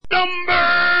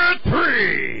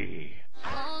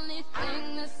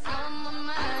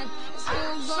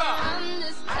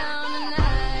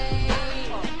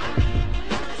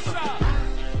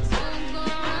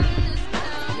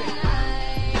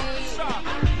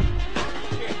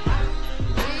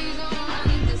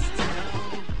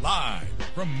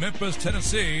from Memphis,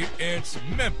 Tennessee, it's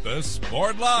Memphis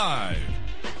Sport Live.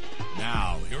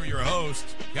 Now, here are your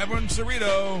hosts, Kevin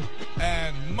Cerrito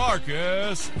and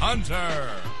Marcus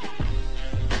Hunter.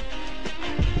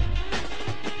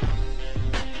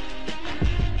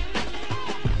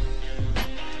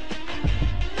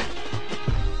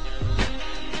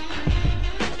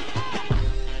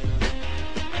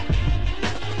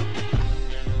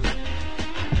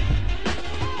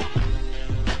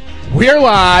 We're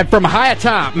live from high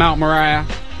atop Mount Moriah.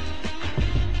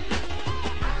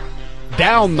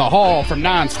 Down the hall from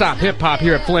Non-Stop Hip Hop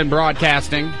here at Flynn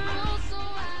Broadcasting.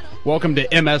 Welcome to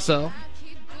MSL.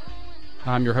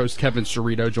 I'm your host, Kevin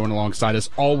Cerrito, joined alongside us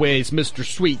always, Mr.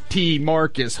 Sweet T,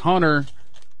 Marcus Hunter.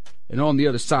 And on the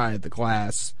other side of the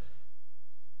glass,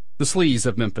 the sleaze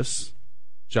of Memphis,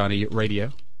 Johnny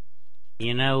Radio.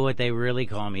 You know what they really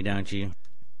call me, don't you?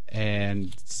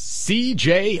 And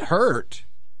CJ Hurt.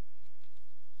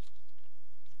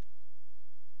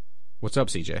 What's up,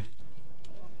 CJ?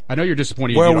 I know you're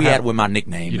disappointed. Where are we at with my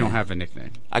nickname? You don't have a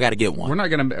nickname. I got to get one.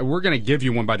 We're gonna give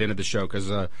you one by the end of the show because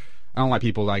I don't like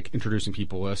people like introducing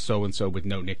people as so and so with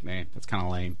no nickname. That's kind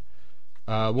of lame.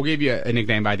 We'll give you a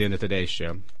nickname by the end of today's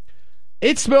show.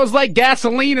 It smells like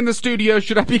gasoline in the studio.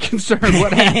 Should I be concerned?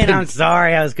 What happened? I'm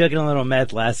sorry. I was cooking a little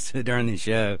meth during the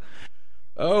show.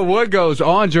 Oh, what goes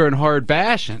on during hard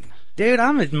bashing? Dude,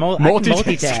 I can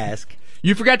multitask.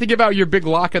 You forgot to give out your big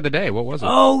lock of the day. What was it?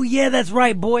 Oh, yeah, that's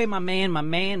right, boy. My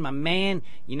man.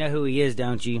 You know who he is,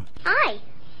 don't you? Hi,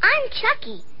 I'm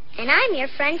Chucky, and I'm your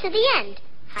friend to the end.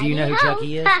 Do you know who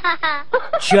Chucky is?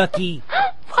 Chucky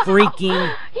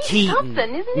freaking Keaton.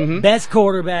 Isn't it? Best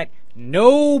quarterback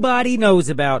nobody knows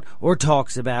about or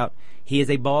talks about. He is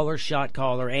a baller shot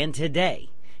caller, and today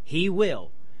he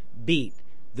will beat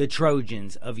the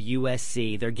Trojans of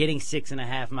USC. They're getting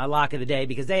 6.5. My lock of the day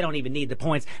because they don't even need the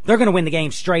points. They're going to win the game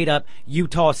straight up.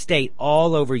 Utah State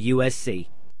all over USC.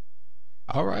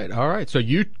 All right. So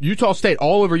Utah State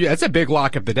all over you. That's a big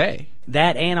lock of the day.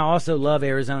 That, and I also love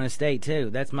Arizona State too.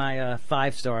 That's my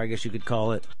 5-star, I guess you could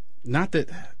call it. Not that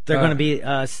they're going to be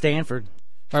Stanford.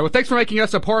 All right, well, thanks for making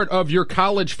us a part of your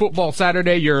college football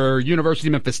Saturday, your University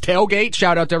of Memphis tailgate.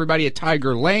 Shout out to everybody at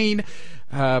Tiger Lane.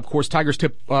 Of course, Tigers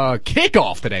tip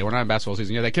kickoff today. We're not in basketball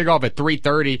season yet. They kick off at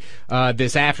 3:30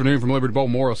 this afternoon from Liberty Bowl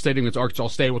Memorial Stadium against Arkansas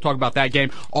State. We'll talk about that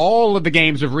game. All of the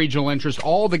games of regional interest,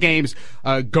 all the games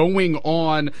going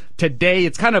on today.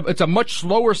 It's a much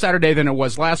slower Saturday than it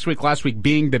was last week. Last week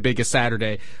being the biggest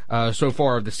Saturday so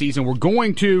far of the season. We're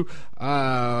going to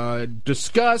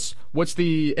discuss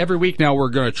every week now we're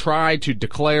going to try to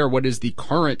declare what is the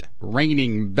current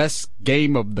reigning best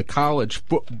game of the college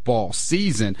football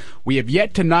season. We have yet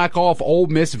to knock off Ole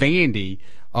Miss Vandy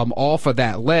off of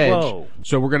that ledge. Whoa.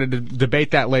 So we're going to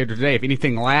debate that later today. If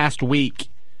anything last week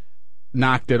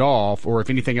knocked it off, or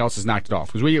if anything else has knocked it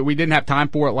off, because we didn't have time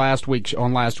for it last week's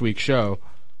show.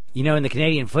 You know, in the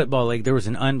Canadian Football League, there was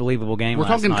an unbelievable game. We're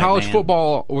last talking night, college man.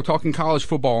 football. We're talking college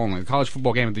football only. The college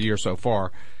football game of the year so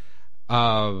far.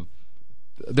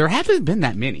 There haven't been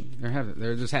that many.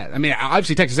 There just had. I mean,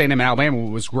 obviously Texas A&M and Alabama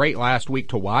was great last week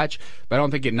to watch, but I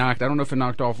don't know if it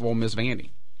knocked off Ole Miss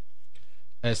Vandy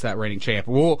as that reigning champ.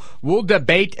 We'll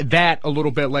debate that a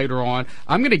little bit later on.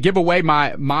 I'm going to give away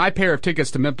my pair of tickets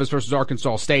to Memphis versus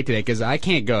Arkansas State today because I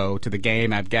can't go to the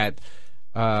game. I've got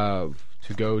to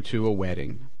go to a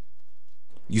wedding.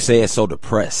 You say it's so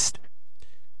depressed.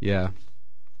 Yeah.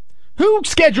 Who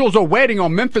schedules a wedding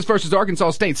on Memphis versus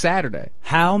Arkansas State Saturday?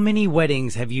 How many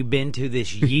weddings have you been to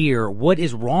this year? What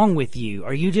is wrong with you?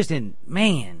 Are you just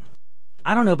man,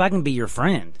 I don't know if I can be your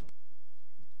friend.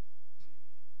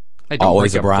 Hey,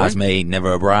 always a bridesmaid,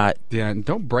 never a bride. Yeah, and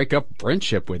don't break up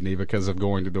friendship with me because of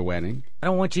going to the wedding. I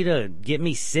don't want you to get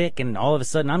me sick and all of a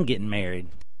sudden I'm getting married.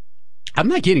 I'm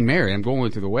not getting married. I'm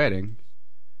going to the wedding.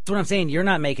 That's what I'm saying. You're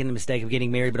not making the mistake of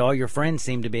getting married, but all your friends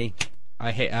seem to be.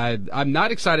 I'm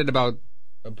not excited about.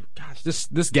 Gosh,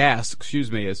 this gas.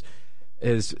 Excuse me. Is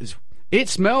it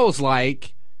smells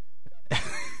like.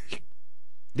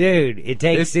 Dude, it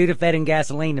takes Sudafed and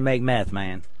gasoline to make meth,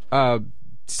 man.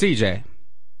 CJ,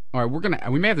 all right,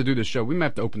 we may have to do this show. We may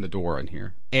have to open the door in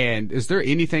here. And is there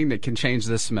anything that can change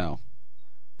this smell?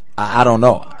 I don't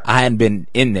know. I hadn't been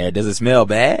in there. Does it smell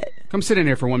bad? Come sit in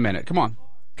here for 1 minute. Come on.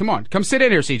 Come sit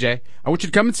in here, CJ. I want you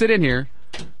to come and sit in here.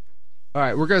 All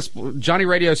right, we're going Johnny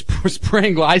Radio is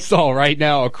spraying Lysol right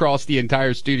now across the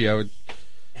entire studio.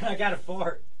 I got a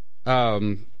fart. All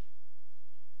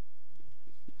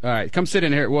right, come sit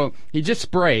in here. Well, he just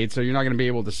sprayed, so you're not going to be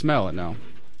able to smell it now.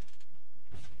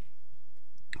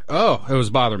 Oh, it was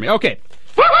bothering me. Okay.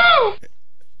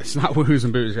 It's not woohoos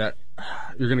and boos yet.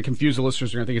 You're going to confuse the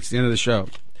listeners. You're going to think it's the end of the show.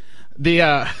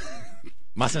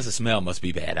 My sense of smell must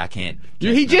be bad. I can't.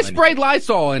 He just sprayed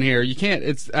Lysol in here. You can't.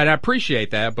 And I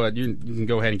appreciate that, but you can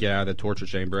go ahead and get out of the torture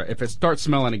chamber. If it starts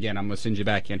smelling again, I'm gonna send you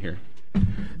back in here.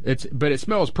 But it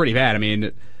smells pretty bad. I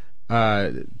mean,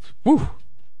 whew.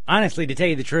 Honestly, to tell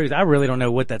you the truth, I really don't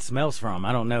know what that smells from.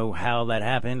 I don't know how that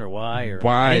happened or why.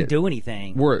 I didn't do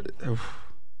anything.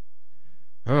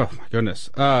 Oh my goodness!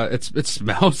 It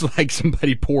smells like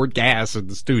somebody poured gas in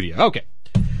the studio. Okay.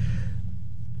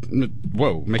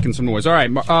 Whoa, making some noise. All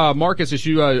right, Marcus, as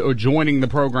you are joining the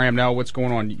program now, what's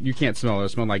going on? You can't smell it. It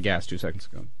smelled like gas 2 seconds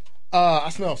ago. I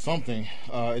smell something.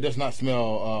 It does not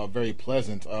smell very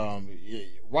pleasant.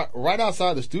 Right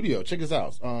outside the studio. Check this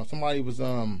out. Somebody was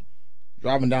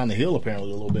driving down the hill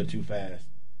apparently a little bit too fast.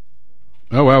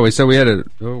 Oh, well, we said we had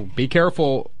be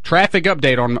careful. Traffic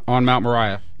update on Mount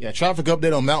Moriah. Yeah, traffic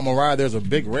update on Mount Moriah. There's a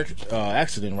big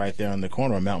accident right there in the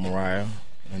corner of Mount Moriah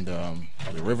and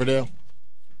the Riverdale.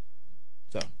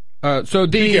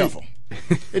 Be careful.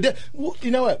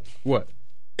 You know what? What?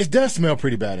 It does smell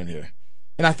pretty bad in here.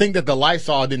 And I think that the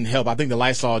Lysol didn't help. I think the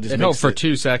Lysol just helped for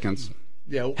 2 seconds.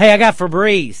 Yeah. Hey, I got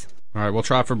Febreze. All right, we'll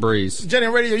try Febreze. Jenny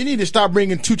Radio, you need to stop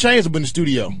bringing 2 Chainz up in the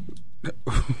studio.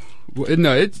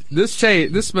 No, this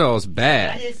smells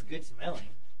bad. That is good smelling.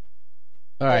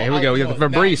 All right, here we go. We got the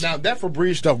Febreze. Now, that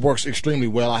Febreze stuff works extremely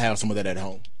well. I have some of that at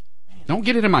home. Don't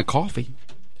get it in my coffee.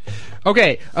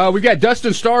 Okay, we've got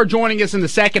Dustin Starr joining us in the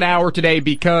second hour today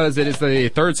because it is the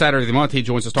third Saturday of the month. He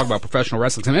joins us to talk about professional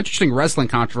wrestling. Some interesting wrestling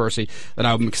controversy that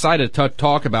I'm excited to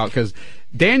talk about because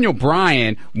Daniel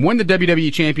Bryan won the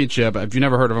WWE Championship. If you've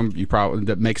never heard of him,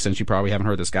 that makes sense. You probably haven't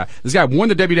heard this guy. This guy won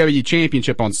the WWE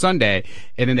Championship on Sunday,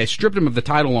 and then they stripped him of the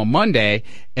title on Monday,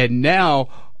 and now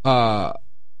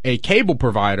a cable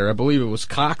provider, I believe it was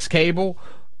Cox Cable,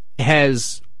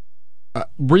 has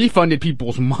refunded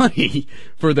people's money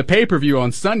for the pay-per-view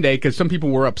on Sunday because some people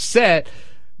were upset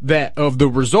that of the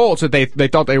results that they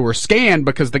thought they were scanned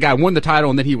because the guy won the title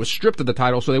and then he was stripped of the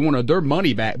title, so they wanted their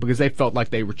money back because they felt like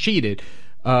they were cheated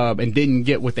and didn't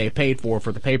get what they paid for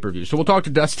the pay-per-view. So we'll talk to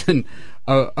Dustin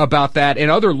about that and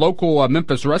other local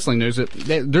Memphis wrestling news.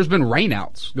 There's been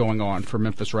rainouts going on for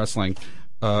Memphis wrestling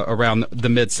around the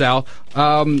Mid-South.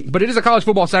 But it is a college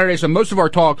football Saturday, so most of our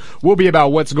talk will be about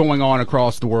what's going on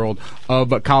across the world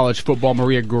of college football.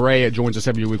 Maria Gray joins us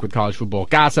every week with college football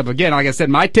gossip. Again, like I said,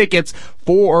 my tickets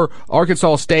for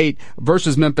Arkansas State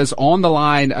versus Memphis on the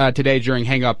line today during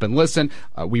Hang Up and Listen.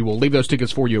 We will leave those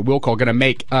tickets for you at Will Call. Going to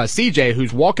make CJ,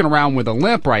 who's walking around with a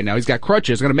limp right now, he's got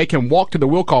crutches, going to make him walk to the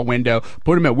Will Call window,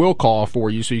 put him at Will Call for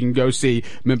you so you can go see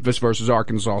Memphis versus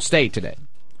Arkansas State today.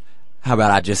 How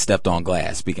about I just stepped on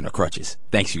glass, speaking of crutches?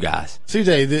 Thanks, you guys.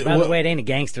 CJ, by the way, it ain't a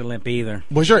gangster limp either.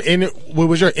 Was your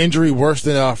injury worse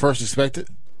than first expected?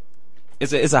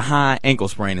 It's a high ankle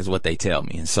sprain is what they tell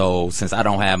me. And so since I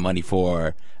don't have money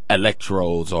for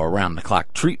electrodes or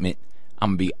around-the-clock treatment, I'm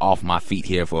going to be off my feet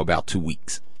here for about 2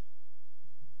 weeks.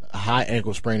 A high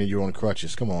ankle sprain and you're on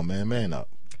crutches. Come on, man. Man up.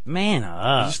 Man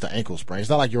up. It's just an ankle sprain.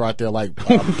 It's not like you're out there like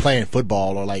playing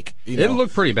football or like, you know. It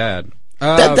looked pretty bad.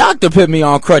 That doctor put me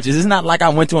on crutches. It's not like I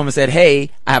went to him and said,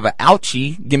 hey, I have an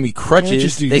ouchie. Give me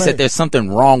crutches. They said there's something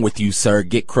wrong with you, sir.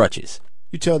 Get crutches.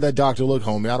 You tell that doctor, look,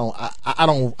 homie, I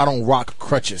don't rock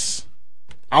crutches.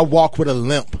 I walk with a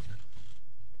limp.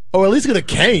 Or at least get a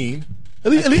cane. At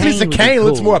least a cane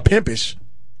looks more pimpish.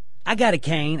 I got a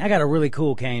cane. I got a really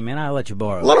cool cane, man. I'll let you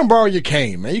borrow it. Let them borrow your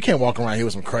cane, man. You can't walk around here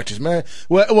with some crutches, man.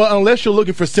 Well, unless you're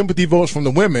looking for sympathy votes from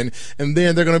the women, and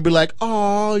then they're going to be like,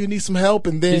 oh, you need some help,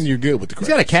 and then you're good with the crutches.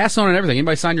 He's got a cast on and everything.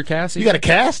 Anybody sign your cast? You got a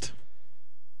cast?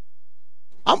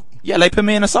 Yeah, they put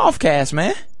me in a soft cast,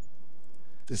 man.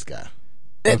 This guy.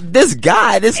 This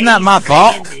guy, this not my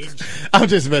fault. I'm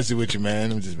just messing with you,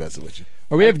 man. I'm just messing with you.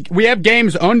 We have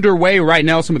games underway right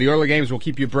now. Some of the early games will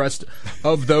keep you abreast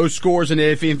of those scores and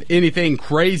if anything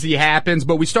crazy happens.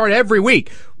 But we start every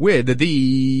week with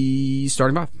the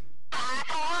starting five.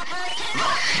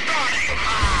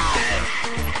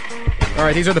 All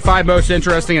right, these are the 5 most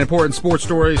interesting and important sports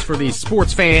stories for the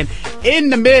sports fan in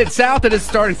the Mid-South. It is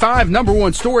starting 5. Number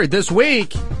 1 story this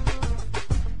week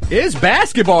is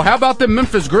basketball. How about the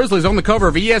Memphis Grizzlies on the cover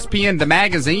of ESPN, the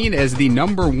magazine, as the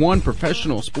number 1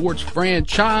 professional sports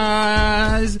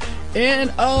franchise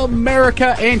in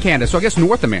America and Canada. So I guess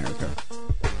North America.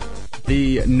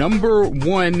 The number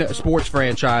 1 sports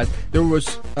franchise. There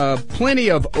was plenty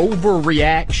of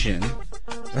overreaction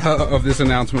of this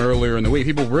announcement earlier in the week.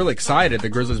 People were really excited the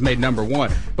Grizzlies made number 1.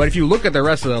 But if you look at the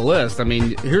rest of the list, I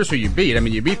mean, here's who you beat. I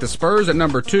mean, you beat the Spurs at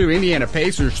number 2, Indiana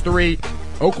Pacers 3,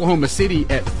 Oklahoma City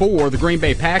at 4, the Green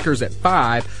Bay Packers at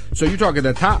 5. So you're talking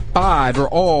the top 5 are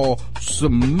all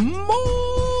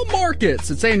small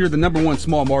markets. It's saying you're the number one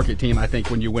small market team, I think,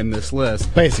 when you win this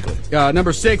list. Basically.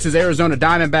 Number 6 is Arizona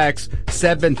Diamondbacks,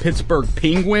 7 Pittsburgh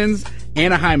Penguins,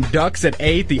 Anaheim Ducks at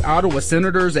 8, the Ottawa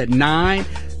Senators at 9,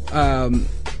 and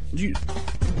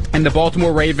the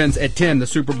Baltimore Ravens at 10, the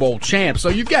Super Bowl champs. So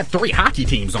you've got 3 hockey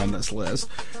teams on this list.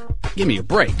 Give me a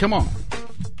break. Come on.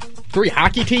 3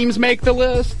 hockey teams make the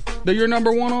list that you're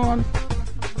number one on?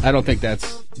 I don't think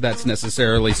that's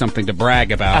necessarily something to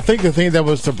brag about. I think the thing that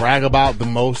was to brag about the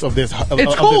most of this...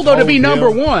 It's cool, though, to be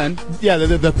number one. Yeah,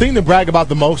 the thing to brag about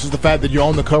the most is the fact that you're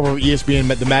on the cover of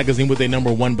ESPN, the magazine, with a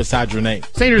number one beside your name.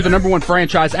 Saying you're the number one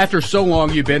franchise after so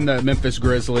long you've been the Memphis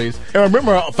Grizzlies. And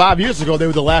remember, 5 years ago, they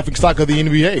were the laughingstock of the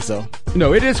NBA, so...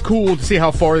 No, it is cool to see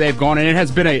how far they've gone, and it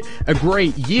has been a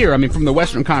great year. I mean, from the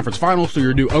Western Conference Finals to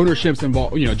your new ownerships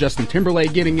involved, Justin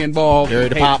Timberlake getting involved,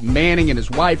 Peyton Manning and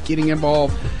his wife getting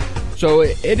involved. So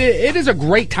it is a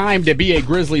great time to be a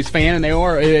Grizzlies fan, and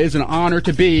it is an honor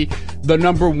to be the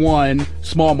number one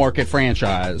small market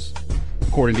franchise,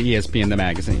 according to ESPN, the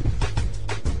magazine.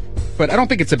 But I don't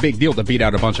think it's a big deal to beat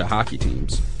out a bunch of hockey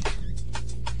teams.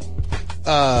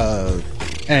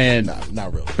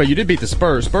 Not really. But you did beat the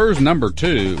Spurs. Spurs number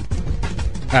 2.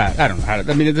 I don't know how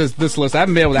to. I mean, this list, I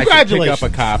haven't been able to actually pick up a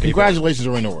copy. Congratulations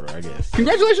are in order, I guess.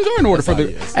 Congratulations are in order for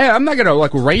the. Hey, I'm not gonna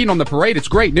rain on the parade. It's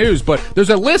great news, but there's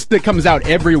a list that comes out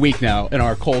every week now in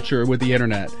our culture with the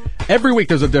internet. Every week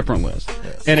there's a different list,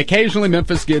 and occasionally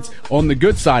Memphis gets on the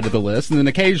good side of the list, and then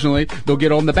occasionally they'll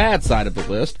get on the bad side of the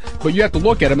list. But you have to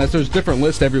look at them as there's different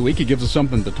lists every week. It gives us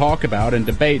something to talk about and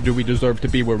debate. Do we deserve to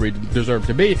be where we deserve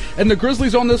to be? And the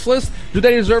Grizzlies on this list, do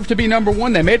they deserve to be number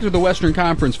one? They made it to the Western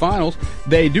Conference Finals.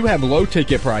 They do have low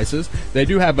ticket prices. They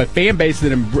do have a fan base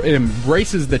that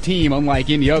embraces the team unlike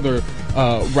any other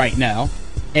right now.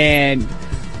 And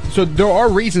so there are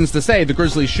reasons to say the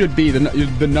Grizzlies should be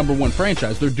the number one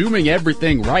franchise. They're doing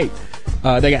everything right.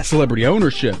 They got celebrity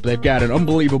ownership. They've got an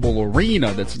unbelievable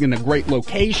arena that's in a great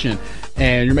location.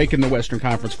 And you're making the Western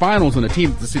Conference Finals and a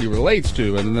team that the city relates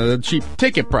to, and the cheap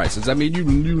ticket prices. I mean,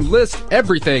 you list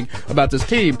everything about this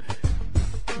team.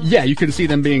 Yeah, you can see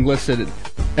them being listed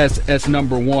as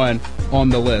number one on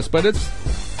the list. But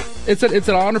it's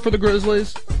an honor for the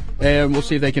Grizzlies, and we'll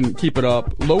see if they can keep it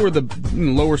up.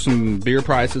 Lower some beer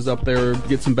prices up there.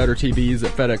 Get some better TVs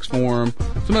at FedEx Forum.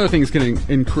 Some other things can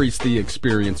increase the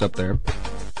experience up there.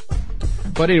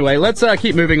 But anyway, let's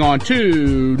keep moving on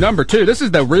to number 2. This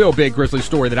is the real big Grizzlies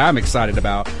story that I'm excited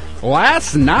about.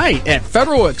 Last night at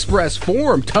Federal Express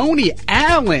Forum, Tony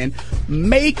Allen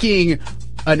making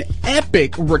an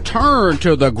epic return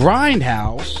to the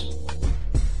Grindhouse.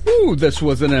 Ooh, this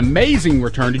was an amazing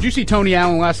return. Did you see Tony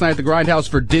Allen last night at the Grindhouse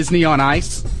for Disney on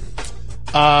Ice?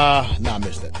 No, I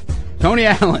missed it. Tony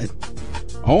Allen,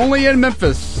 only in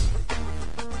Memphis.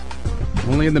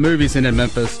 Only in the movies and in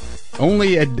Memphis.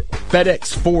 Only at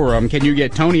FedEx Forum can you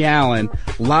get Tony Allen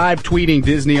live tweeting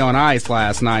Disney on Ice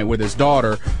last night with his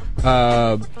daughter.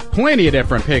 Plenty of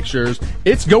different pictures.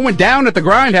 It's going down at the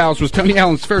Grindhouse was Tony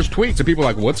Allen's first tweet, so people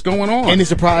are like, what's going on? Any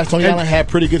surprise Tony Allen had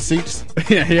pretty good seats?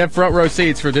 Yeah, he had front row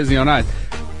seats for Disney on Ice.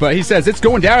 But he says it's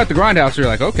going down at the Grindhouse. So you're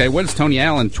like, okay, what is Tony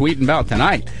Allen tweeting about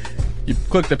tonight? You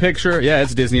click the picture. Yeah,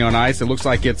 it's Disney on Ice. It looks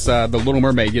like it's the Little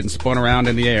Mermaid getting spun around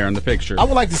in the air in the picture. I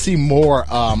would like to see more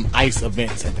ice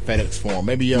events at the FedEx Forum.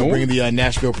 Maybe bring the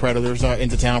Nashville Predators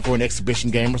into town for an exhibition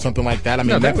game or something like that. I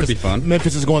mean, that would be fun.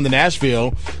 Memphis is going to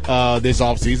Nashville this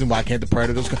offseason. Why can't the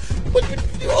Predators go?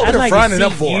 I'd like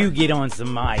to see you get on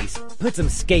some ice. Put some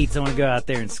skates on and go out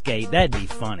there and skate. That'd be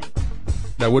funny.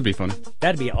 That would be funny.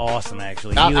 That'd be awesome,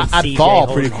 actually. I'd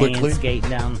fall pretty quickly. Skating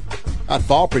down. I'd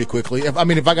fall pretty quickly. If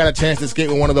I got a chance to skate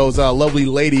with one of those lovely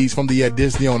ladies from the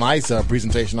Disney on Ice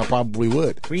presentation, I probably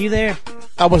would. Were you there?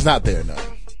 I was not there, no.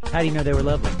 How do you know they were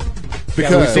lovely?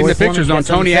 Because we've seen the pictures on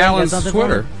Tony Allen's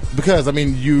Twitter.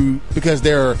 Because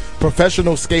they're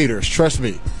professional skaters. Trust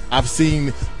me, I've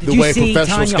seen the way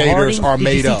professional skaters are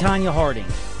made up. Did you see Tanya Harding?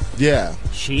 Yeah,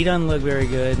 she doesn't look very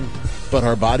good, but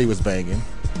her body was banging.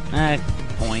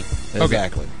 Point.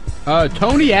 Exactly. Okay.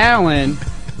 Tony Allen.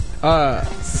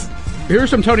 Here's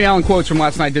some Tony Allen quotes from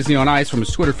last night Disney on Ice from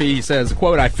his Twitter feed. He says,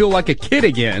 quote, "I feel like a kid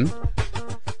again."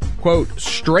 Quote,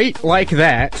 "Straight like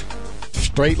that."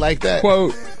 Straight like that.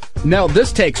 Quote, "Now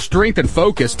this takes strength and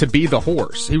focus to be the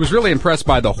horse." He was really impressed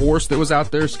by the horse that was out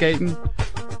there skating.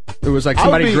 It was like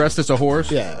somebody dressed as a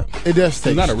horse. Yeah, it does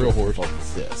take. It's not a real horse.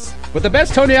 Focus, yes. But the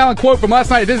best Tony Allen quote from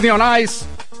last night at Disney on Ice,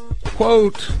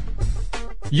 quote,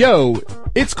 "Yo,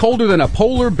 it's colder than a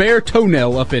polar bear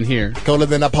toenail up in here." Colder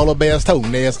than a polar bear's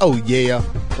toenails. Oh, yeah.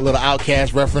 A little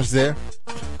Outcast reference there.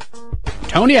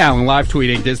 Tony Allen live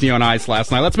tweeting Disney on Ice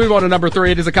last night. Let's move on to number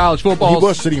 3. It is a college football. He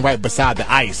was sitting right beside the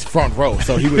ice, front row,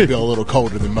 so he would be a little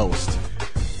colder than most.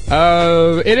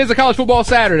 It is a college football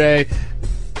Saturday.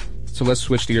 So let's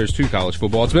switch gears to college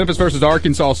football. It's Memphis versus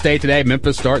Arkansas State today.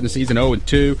 Memphis starting the season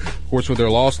 0-2, of course, with their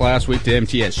loss last week to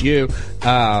MTSU.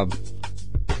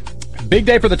 Big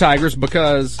day for the Tigers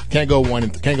because can't go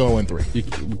 1-3. You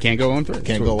can't go 1-3.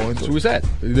 Can't go 1-3. That's what we said.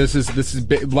 This is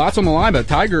big, lots on the line, but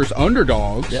Tigers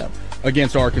underdogs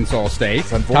against Arkansas State.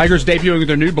 Tigers debuting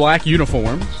their new black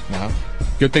uniforms.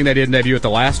 Good thing they didn't debut at the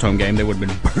last home game. They would have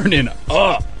been burning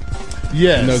up.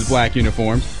 In those black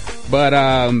uniforms. But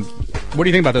what do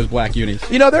you think about those black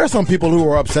unis? You know, there are some people who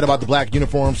are upset about the black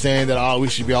uniform, saying that, we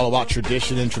should be all about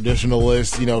tradition and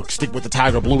traditionalists, stick with the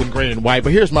tiger blue and gray and white.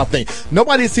 But here's my thing.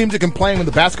 Nobody seemed to complain when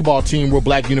the basketball team wore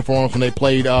black uniforms when they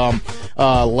played.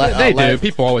 They do.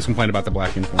 People always complain about the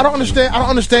black uniform. I don't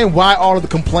understand why all of the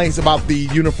complaints about the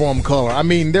uniform color. I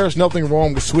mean, there's nothing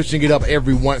wrong with switching it up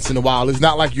every once in a while. It's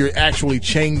not like you're actually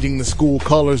changing the school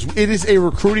colors. It is a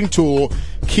recruiting tool.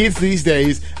 Kids these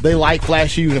days, they like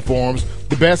flashy uniforms.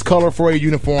 The best color for a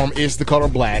uniform is the color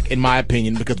black, in my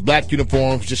opinion, because black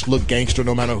uniforms just look gangster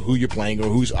no matter who you're playing or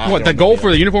who's out. What, the goal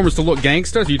for the uniform is to look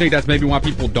gangster? Do you think that's maybe why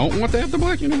people don't want to have the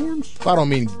black uniforms? I don't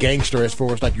mean gangster as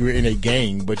far as like you're in a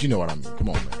gang, but you know what I mean. Come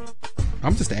on, man.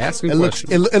 I'm just asking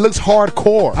questions. It looks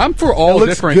hardcore. I'm for all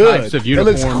different types of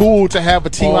uniforms. It looks cool to have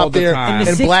a team out there and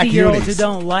in black unis. The 60-year-olds who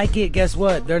don't like it, guess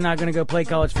what? They're not going to go play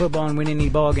college football and win any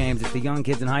ball games. It's the young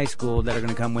kids in high school that are going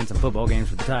to come win some football games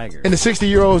for the Tigers. And the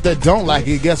 60-year-olds that don't like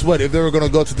it, guess what? If they were going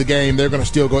to go to the game, they're going to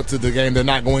still go to the game. They're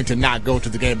not going to not go to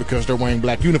the game because they're wearing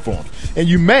black uniforms. And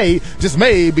you may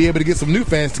be able to get some new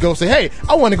fans to go say, hey,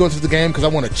 I want to go to the game because I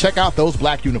want to check out those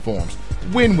black uniforms.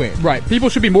 Win-win. Right. People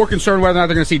should be more concerned whether or not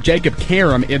they're going to see Jacob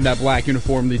Karam in that black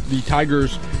uniform. The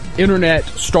Tigers' internet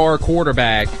star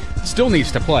quarterback still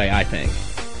needs to play, I think.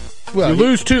 Well, you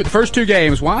lose the first 2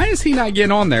 games. Why is he not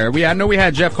getting on there? I know we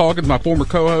had Jeff Calkins, my former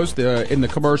co-host, in the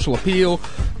Commercial Appeal,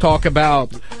 talk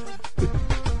about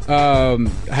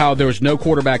how there was no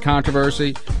quarterback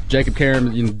controversy. Jacob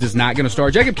Karam is not going to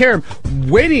start. Jacob Karam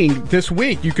winning this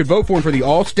week. You could vote for him for the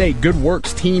All-State Good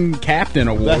Works Team Captain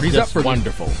Award. He's up for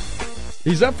wonderful.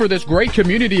 He's up for this great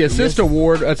Community Assist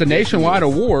Award. It's a nationwide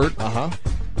award.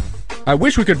 I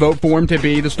wish we could vote for him to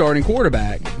be the starting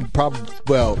quarterback.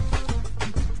 Well.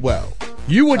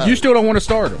 You still don't want to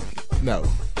start him? No.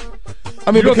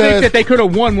 I mean, you don't think that they could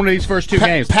have won one of these first 2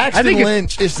 games? Paxton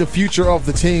Lynch is the future of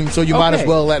the team, so you might as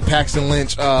well let Paxton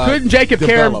Lynch Couldn't Jacob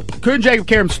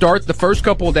Karam start the first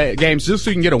couple of games just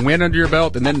so you can get a win under your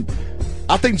belt and then...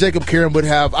 I think Jacob Karam would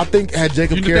have. I think had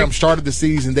Jacob Karam started the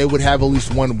season, they would have at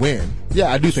least one win. Yeah,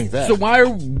 I do think that. So why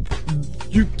are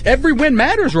you? Every win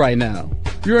matters right now.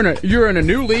 You're in a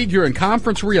new league. You're in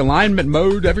conference realignment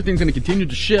mode. Everything's going to continue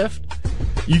to shift.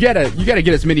 You gotta get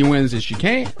as many wins as you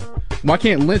can. Why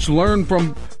can't Lynch learn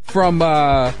from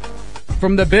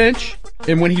the bench?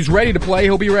 And when he's ready to play,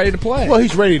 he'll be ready to play. Well,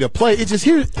 he's ready to play. It's just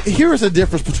here is the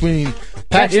difference between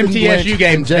Paxton MTSU Lynch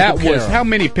game. And Jacob That was Karam. how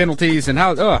many penalties and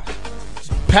how.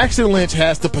 Paxton Lynch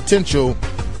has the potential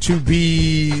to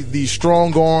be the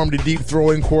strong-armed,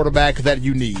 deep-throwing quarterback that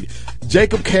you need.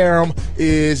 Jacob Karam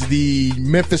is the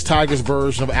Memphis Tigers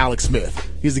version of Alex Smith.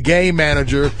 He's a game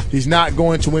manager. He's not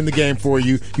going to win the game for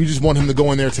you. You just want him to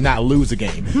go in there to not lose a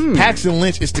game. Paxton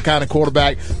Lynch is the kind of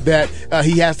quarterback that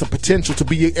he has the potential to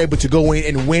be able to go in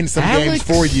and win some games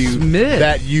for you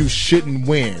that you shouldn't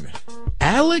win.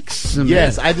 Alex Smith.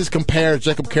 Yes, I just compared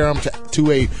Jacob Karam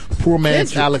to a poor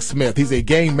man's Alex Smith. He's a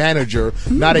game manager,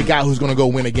 not a guy who's going to go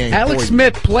win a game. Alex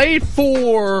Smith played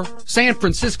for San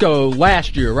Francisco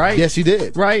last year, right? Yes, he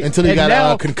did. Right. Until he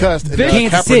got concussed.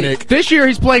 Kansas City. This year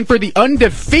he's playing for the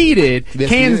undefeated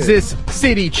Kansas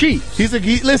City Chiefs. He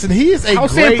is a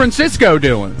How's San Francisco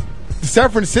doing?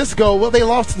 San Francisco, well, they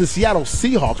lost to the Seattle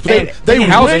Seahawks. But They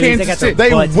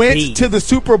went to the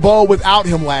Super Bowl without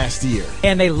him last year.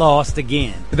 And they lost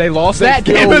again. They lost that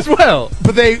game as well.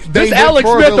 But they this Alex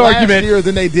Smith argument year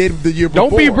than they did the year before.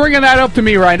 Don't be bringing that up to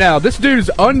me right now. This dude's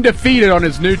undefeated on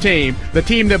his new team, the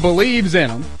team that believes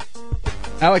in him.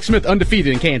 Alex Smith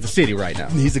undefeated in Kansas City right now.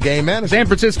 He's a game manager. San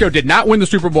Francisco did not win the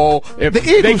Super Bowl. If the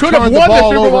Eagles they could have won the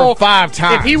Super Bowl 5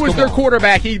 times. If he was their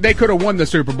quarterback, they could have won the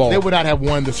Super Bowl. They would not have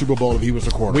won the Super Bowl if he was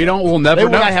the quarterback. We'll never know. They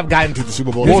would not have gotten to the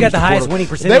Super Bowl. Who's got the highest winning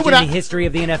percentage in the history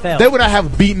of the NFL? They would not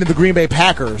have beaten the Green Bay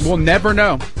Packers. We'll never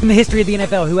know. In the history of the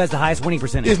NFL, who has the highest winning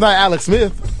percentage? It's not Alex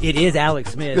Smith. It is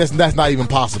Alex Smith. That's not even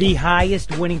possible. The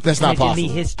highest winning percentage in the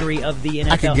history of the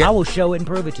NFL. I will show it and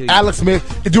prove it to you. Alex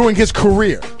Smith, during his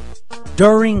career.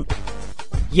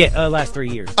 Yeah, last 3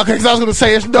 years. Okay, because I was going to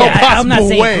say it's no Yeah, possible I'm not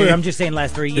saying way. career, I'm just saying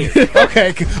last 3 years.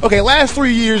 Okay. Last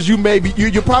 3 years,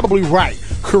 you're probably right.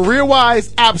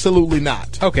 Career-wise, absolutely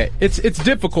not. Okay, it's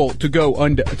difficult to go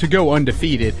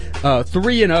undefeated,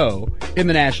 3-0 in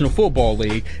the National Football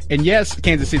League. And yes,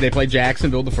 Kansas City, they played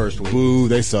Jacksonville the first week. Ooh,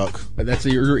 they suck. That's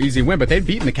your easy win, but they've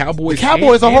beaten the Cowboys. The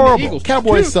Cowboys are and the horrible. Eagles.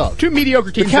 Cowboys suck. Two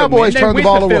mediocre teams. The Cowboys They turned the went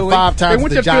ball to over Philly. 5 times. They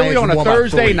went The to Philly Giants on a won by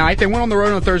Thursday 3. night. They went on the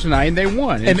road on Thursday night and they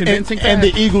won in convincing And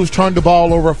the fashion. Eagles turned the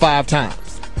ball over 5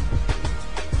 times.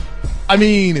 I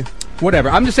mean, Whatever.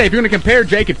 I'm just saying, if you're going to compare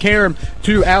Jacob Karam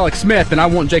to Alex Smith, then I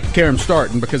want Jacob Karam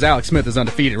starting because Alex Smith is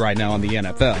undefeated right now in the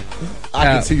NFL. I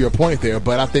can see your point there,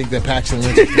 but I think that Paxton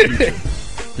Lynch is the future.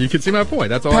 You can see my point.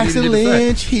 That's all Paxton I need you to say.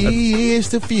 Lynch, he is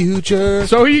the future.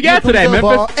 So who you got Give him today, the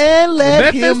Memphis? ball and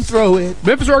let Memphis? him throw it.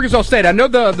 Memphis, Arkansas State. I know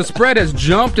the spread has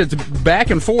jumped. It's back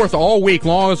and forth all week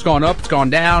long. It's gone up. It's gone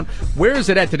down. Where is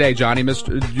it at today, Johnny?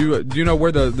 Do you know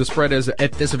where the spread is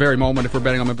at this very moment if we're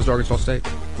betting on Memphis, Arkansas State?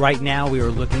 Right now, we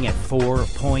are looking at 4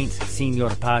 points. Senor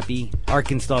Papi,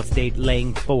 Arkansas State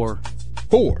laying 4.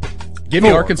 4. Give me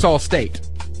 4. Arkansas State.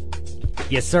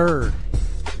 Yes, sir.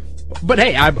 But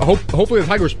hey, hopefully the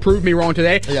Tigers proved me wrong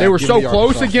today. Yeah, they were give so me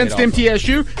close Arkansas against State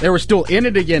MTSU. They were still in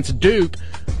it against Duke.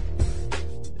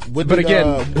 But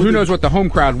again, who knows what the home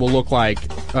crowd will look like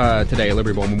today at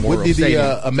Liberty Bowl Memorial What did Stadium.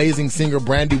 the amazing singer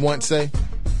Brandy once say?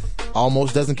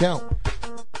 Almost doesn't count.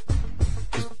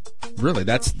 Really,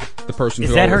 that's the person Is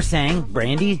who that her always, saying?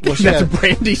 Brandy? Well, she That's had,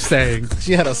 Brandy saying.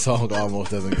 she had a song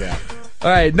Almost Doesn't Count. All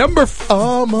right,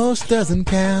 Almost doesn't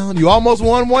count. You almost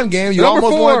won 1 game. You Number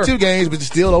almost 4. won 2 games, but you're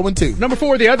still 0-2. Number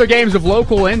 4, the other games of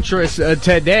local interest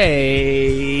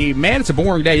today. Man, it's a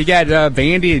boring day. You got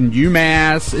Vandy and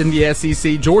UMass in the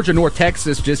SEC. Georgia, North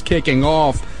Texas just kicking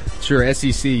off. It's your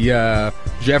SEC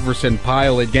Jefferson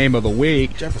Pilot game of the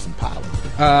week. Jefferson Pilot.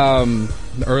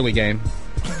 The early game.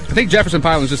 I think Jefferson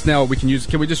Pilot is just now.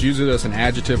 Can we just use it as an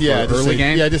adjective for early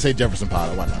game? Yeah, just say Jefferson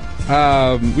Pilot. Why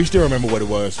not? We still remember what it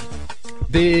was.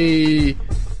 Trying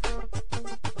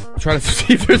to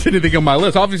see if there's anything on my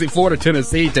list. Obviously, Florida,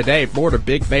 Tennessee today. Florida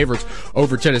big favorites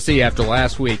over Tennessee after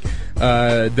last week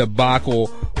debacle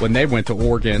when they went to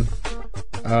Oregon.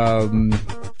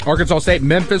 Arkansas State,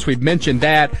 Memphis, we've mentioned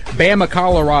that. Bama,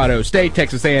 Colorado State,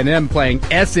 Texas A&M playing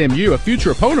SMU, a future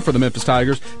opponent for the Memphis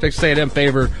Tigers. Texas A&M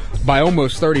favored by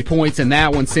almost 30 points in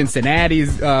that one.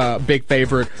 Cincinnati's big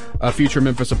favorite, a future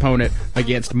Memphis opponent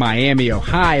against Miami,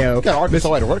 Ohio. You got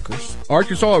Arkansas at Rutgers.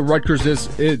 Arkansas at Rutgers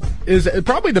is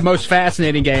probably the most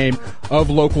fascinating game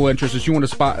of local interest as you want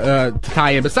to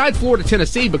tie in. Besides Florida,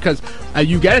 Tennessee, because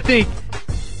you got to think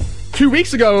 2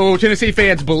 weeks ago, Tennessee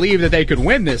fans believed that they could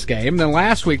win this game. Then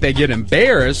last week they get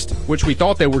embarrassed, which we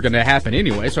thought they were going to happen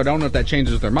anyway. So I don't know if that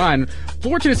changes their mind.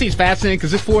 Florida, Tennessee is fascinating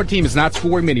because this Florida team is not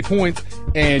scoring many points,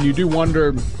 and you do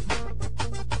wonder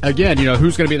again,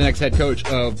 who's going to be the next head coach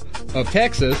of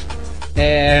Texas,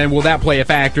 and will that play a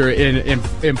factor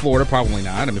in Florida? Probably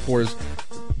not. I mean, Florida's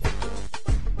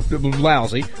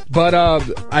lousy, but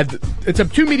it's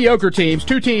 2 mediocre teams,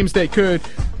 2 teams that could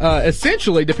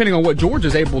essentially, depending on what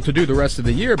Georgia's able to do the rest of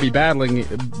the year, be battling,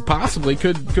 possibly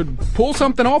could pull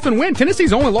something off and win.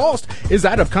 Tennessee's only lost is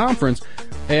out of conference,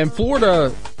 and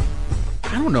Florida,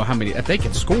 I don't know if they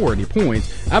can score any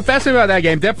points. I'm fascinated about that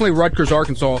game. Definitely Rutgers,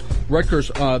 Arkansas. Rutgers,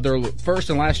 their first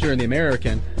and last year in the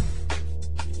American.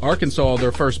 Arkansas,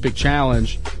 their first big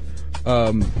challenge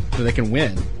that they can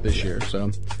win this year.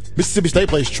 So Mississippi State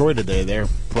plays Troy today. They're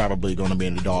probably going to be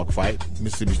in a dogfight.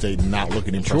 Mississippi State not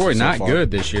looking impressive. Troy so not far.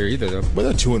 good this year either, though. Well,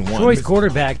 they're 2-1. Troy's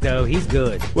quarterback, though, he's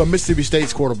good. Well, Mississippi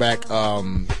State's quarterback,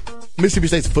 Mississippi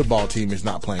State's football team is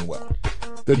not playing well.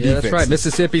 Their defense, that's right.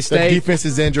 Mississippi their State. defense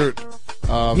is injured.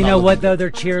 You know what, though?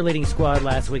 Their cheerleading squad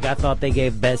last week, I thought they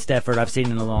gave best effort I've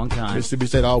seen in a long time. Mississippi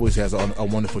State always has a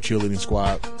wonderful cheerleading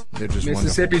squad. They're just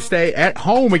Mississippi wonderful. State at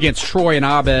home against Troy and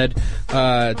Abed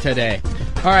today.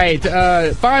 All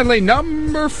right, finally,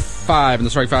 number 5 in the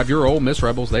starting 5. Your Ole Miss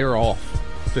Rebels, they are off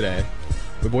today.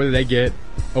 But boy, did they get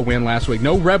a win last week.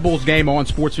 No Rebels game on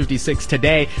Sports 56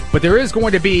 today, but there is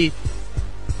going to be,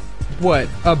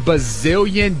 a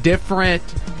bazillion different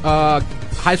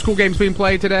high school games being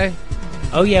played today?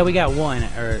 Oh, yeah, we got one.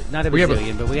 Or not a We have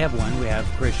bazillion, but we have one. We have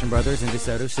Christian Brothers and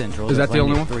DeSoto Central. Is They're that the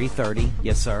only playing one? at 3:30.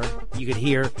 Yes, sir. You could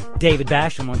hear David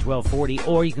Basham on 1240,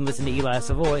 or you can listen to Eli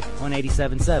Savoy on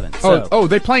 87.7. So,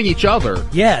 They're playing each other.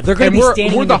 yeah, they're going And to be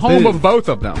standing we're in the home booth. of both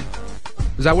of them.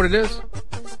 Is that what it is?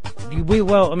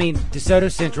 DeSoto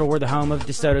Central, we're the home of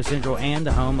DeSoto Central and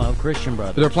the home of Christian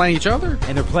Brothers. They're playing each other?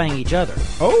 And they're playing each other.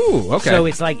 Oh, okay. So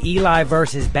it's like Eli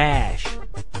versus Bash.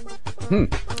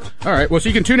 All right, well, so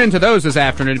you can tune into those this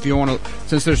afternoon if you want to,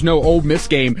 since there's no Ole Miss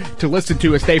game to listen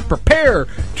to as they prepare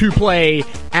to play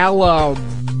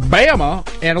Alabama.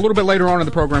 And a little bit later on in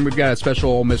the program, we've got a special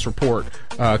Ole Miss report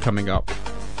coming up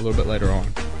a little bit later on.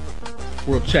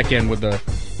 We'll check in with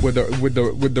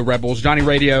the Rebels. Johnny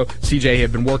Radio, CJ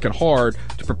have been working hard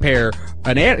to prepare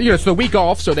it's the week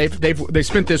off, so they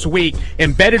spent this week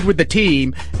embedded with the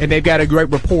team, and they've got a great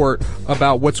report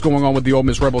about what's going on with the Ole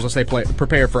Miss Rebels as they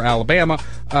prepare for Alabama.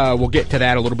 We'll get to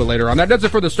that a little bit later on. That does it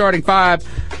for the starting five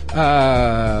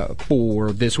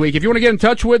for this week. If you want to get in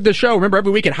touch with the show, remember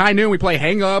every week at high noon we play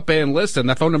Hang Up and Listen.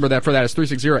 The phone number for that is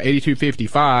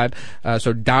 360-8255.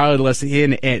 So dial us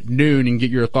in at noon and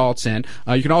get your thoughts in.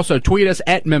 You can also tweet us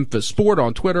at Memphis Sport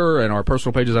on Twitter, and our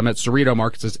personal pages. I'm at Cerrito.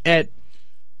 Marcus is at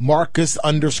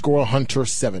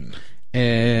Marcus_Hunter7.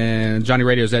 And Johnny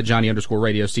Radio is at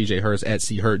Johnny_Radio. CJ Hurst at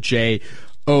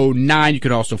CHurtJ09. You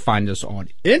can also find us on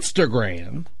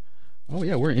Instagram. Oh,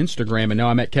 yeah, we're Instagram. And now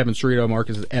I'm at Kevin Cerrito.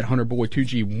 Marcus is at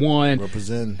HunterBoy2G1.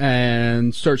 Represent.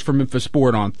 And search for Memphis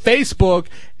Sport on Facebook.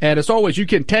 And as always, you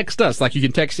can text us like you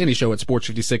can text any show at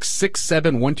Sports56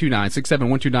 67129.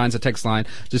 67129 is a text line.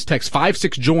 Just text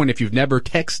 56JOIN if you've never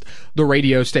texted the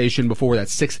radio station before.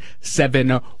 That's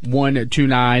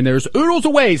 67129. There's oodles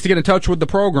of ways to get in touch with the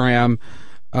program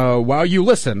while you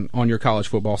listen on your college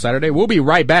football Saturday. We'll be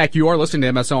right back. You are listening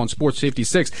to MSL on Sports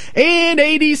 56 and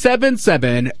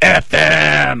 87.7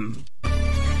 FM.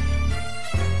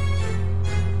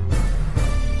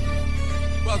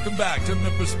 Welcome back to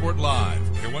Memphis Sport Live.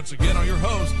 Here once again are your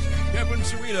hosts, Kevin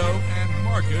Cerrito and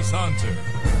Marcus Hunter.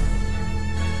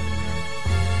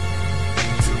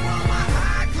 To all my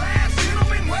high-class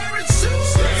gentlemen wearing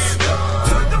suits. Stand up.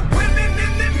 To the women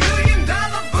in their $1 million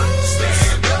boots.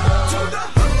 Stand up. To the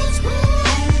who's who.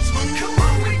 Come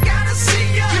on, we gotta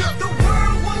see ya. The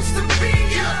world wants to be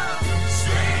ya.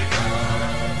 Stand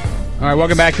up. All right,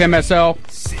 welcome back to MSL.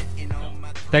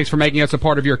 Thanks for making us a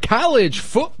part of your college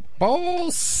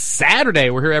football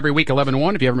Saturday. We're here every week, 11 to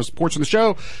 1. If you have any sports on the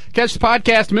show, catch the podcast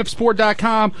at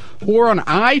MemphisSport.com or on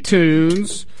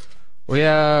iTunes.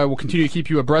 We'll continue to keep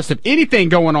you abreast of anything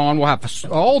going on. We'll have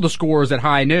all the scores at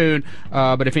high noon,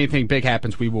 but if anything big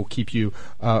happens, we will keep you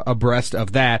abreast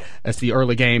of that as the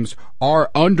early games are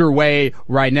underway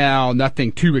right now.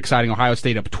 Nothing too exciting. Ohio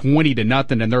State up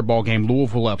 20-0 in their ball game.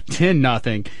 Louisville up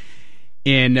 10-0.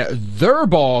 In their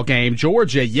ball game,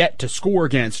 Georgia yet to score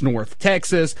against North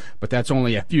Texas, but that's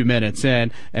only a few minutes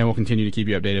in, and we'll continue to keep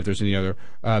you updated if there's any other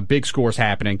big scores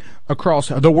happening across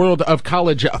the world of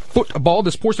college football.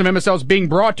 This portion of MSL is being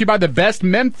brought to you by the Best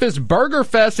Memphis Burger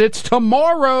Fest. It's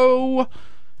tomorrow.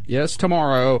 Yes,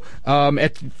 tomorrow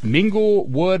at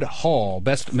Minglewood Hall,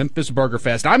 Best Memphis Burger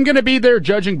Fest. I'm going to be there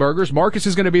judging burgers. Marcus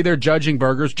is going to be there judging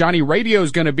burgers. Johnny Radio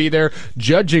is going to be there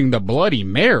judging the Bloody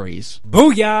Marys.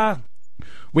 Booyah!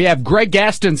 We have Greg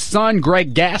Gaston's son,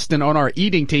 Greg Gaston, on our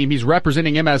eating team. He's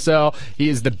representing MSL. He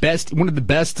is one of the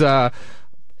best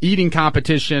eating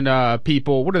competition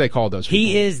people. What do they call those people?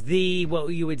 He is what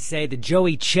you would say, the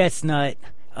Joey Chestnut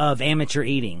of amateur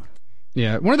eating.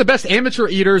 Yeah, one of the best amateur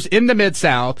eaters in the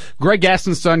Mid-South. Greg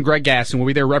Gaston's son, Greg Gaston, will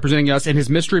be there representing us, and his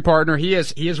mystery partner. He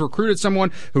has recruited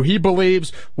someone who he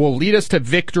believes will lead us to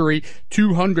victory.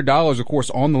 $200, of course,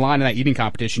 on the line in that eating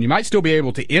competition. You might still be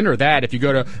able to enter that if you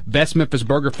go to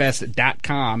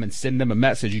bestmemphisburgerfest.com and send them a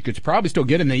message. You could probably still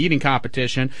get in the eating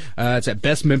competition. It's at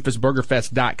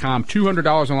bestmemphisburgerfest.com.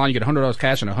 $200 online. You get $100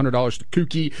 cash and $100 to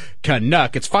Kookie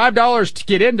Canuck. It's $5 to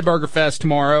get into BurgerFest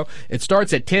tomorrow. It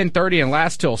starts at 10:30 and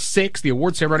lasts till 6. The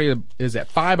award ceremony is at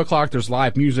 5 o'clock. There's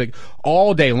live music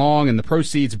all day long, and the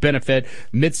proceeds benefit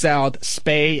Mid-South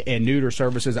Spay and Neuter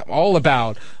Services. I'm all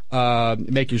about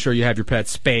making sure you have your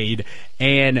pets spayed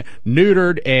and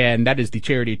neutered, and that is the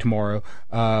charity tomorrow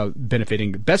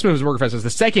benefiting Best Memphis Burger Fest. It's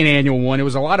the second annual one. It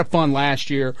was a lot of fun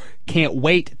last year. Can't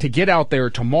wait to get out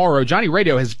there tomorrow. Johnny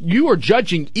Radio, you are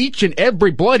judging each and every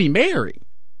Bloody Mary.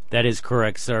 That is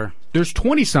correct, sir. There's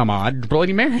 20-some-odd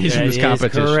Bloody Marys in this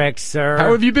competition. That is correct, sir.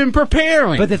 How have you been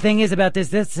preparing? But the thing is about this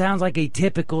sounds like a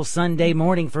typical Sunday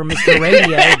morning for Mr.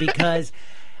 Radio because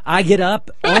I get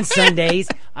up on Sundays.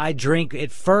 I drink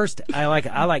at first. I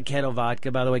like Kettle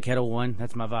vodka. By the way, Kettle One.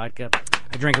 That's my vodka.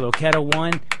 I drink a little Kettle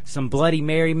One, some Bloody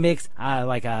Mary mix. I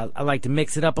like to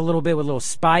mix it up a little bit with a little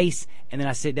spice, and then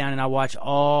I sit down and I watch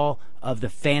all of the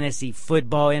fantasy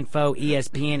football info,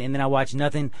 ESPN, and then I watch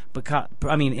nothing but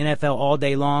NFL all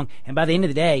day long. And by the end of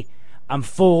the day, I'm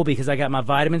full because I got my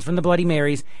vitamins from the Bloody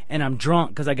Marys, and I'm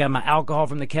drunk because I got my alcohol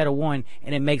from the Kettle One,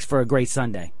 and it makes for a great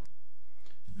Sunday.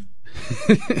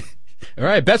 All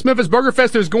right, Best Memphis Burger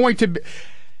Fest. There's going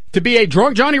to be a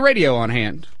drunk Johnny Radio on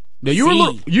hand. Now,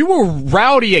 you were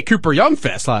rowdy at Cooper Young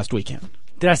Fest last weekend.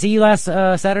 Did I see you last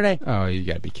Saturday? Oh, you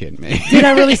gotta be kidding me. Did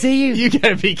I really see you? You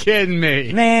gotta be kidding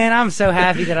me. Man, I'm so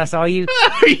happy that I saw you.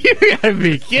 You gotta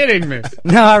be kidding me.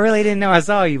 No, I really didn't know I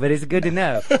saw you, but it's good to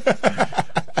know.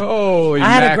 Holy I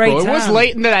had a great mackerel. It was time.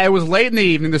 late in the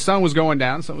evening. The sun was going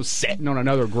down. The sun was setting on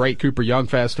another great Cooper Young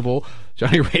festival.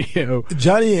 Johnny Radio.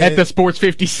 Johnny At and, the Sports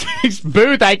 56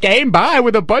 booth. I came by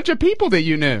with a bunch of people that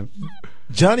you knew.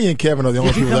 Johnny and Kevin are the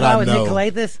only Did you people come that by I with know. Nick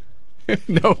Calathis?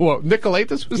 No,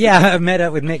 Nicolatus was Yeah, I met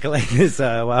up with Nick Calathis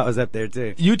while I was up there,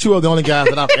 too. You two are the only guys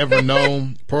that I've ever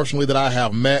known personally that I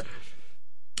have met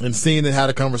and seen and had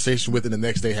a conversation with, and the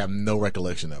next day have no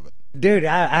recollection of it. Dude,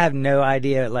 I have no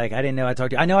idea. Like, I didn't know I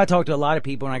talked to. I know I talked to a lot of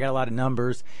people, and I got a lot of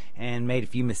numbers, and made a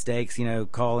few mistakes.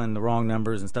 Calling the wrong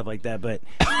numbers and stuff like that. But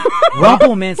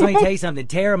Rumplemints, let me tell you something.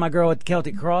 Tara, my girl at the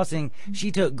Celtic Crossing,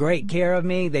 she took great care of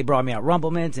me. They brought me out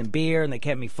Rumplemints and beer, and they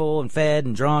kept me full and fed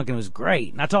and drunk, and it was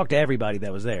great. And I talked to everybody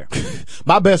that was there.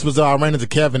 My best was I ran into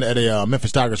Kevin at a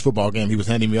Memphis Tigers football game. He was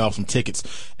handing me off some tickets,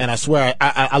 and I swear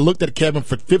I looked at Kevin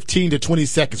for 15 to 20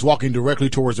 seconds, walking directly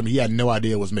towards him. He had no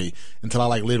idea it was me until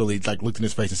I literally looked in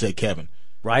his face and said, "Kevin."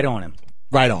 Right on him.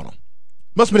 Right on him.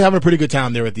 Must have been having a pretty good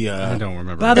time there at the. I don't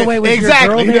remember. By the way, was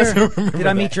Exactly, he your girl doesn't there? remember Did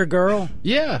I meet that. your girl?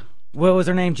 Yeah. What was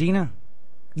her name? Gina?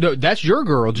 No, that's your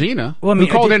girl, Gina. Well, I mean,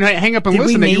 who called did- in, hang up and did we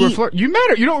listen that you were meet? You met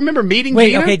her. You don't remember meeting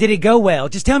Wait, Gina? okay, did it go well?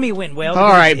 Just tell me it went well. All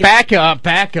because right, if-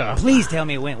 back up. Please tell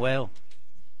me it went well.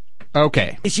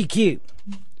 Okay. Is she cute?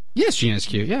 Yes, Gina's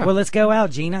cute. Yeah. Well, let's go out,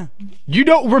 Gina. You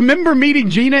don't remember meeting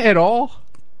Gina at all?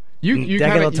 You Did I get a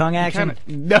kinda- little tongue you action?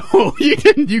 no, you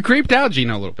didn't. You creeped out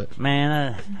Gina a little bit.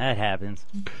 Man, that happens.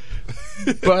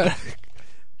 But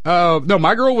no,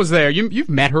 my girl was there. You've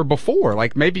met her before,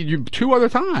 like maybe 2 other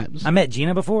times. I met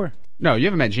Gina before. No, you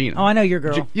haven't met Gina. Oh, I know your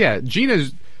girl. Yeah,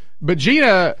 Gina's. But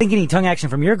Gina. Didn't get any tongue action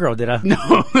from your girl, did I?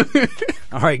 No.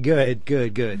 All right,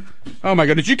 good. Oh my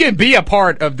goodness, you can be a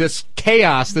part of this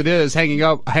chaos that is hanging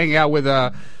out with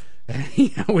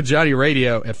with Johnny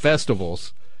Radio at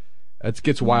festivals. It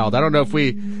gets wild. I don't know if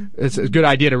it's a good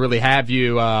idea to really have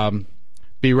you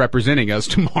be representing us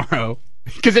tomorrow.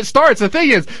 Because it starts, the thing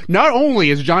is, not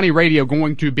only is Johnny Radio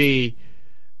going to be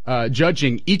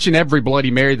judging each and every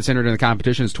Bloody Mary that's entered in the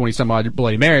competition, it's 20-some-odd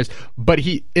Bloody Marys, but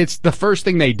it's the first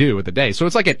thing they do of the day. So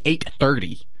it's like at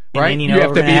 8:30, right? And then, what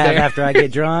we're gonna have after I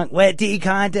get drunk? Wet tea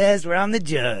contest where I'm the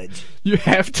judge. You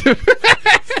have to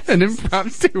an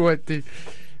impromptu wet tea.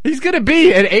 He's going to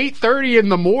be at 8:30 in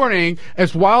the morning,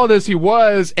 as wild as he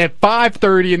was at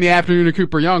 5:30 in the afternoon at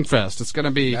Cooper Young Fest. It's going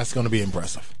to be. That's going to be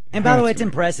impressive. And by the way, it's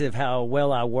impressive how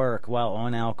well I work while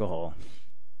on alcohol.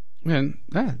 Man,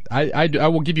 I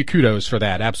will give you kudos for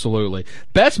that. Absolutely.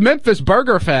 Best Memphis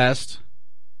Burger Fest.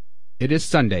 It is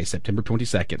Sunday, September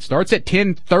 22nd. Starts at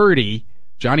 10:30.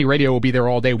 Johnny Radio will be there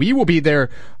all day. We will be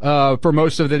there for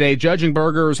most of the day, judging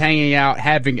burgers, hanging out,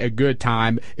 having a good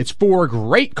time. It's 4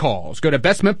 great calls. Go to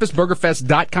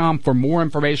bestmemphisburgerfest.com for more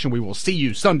information. We will see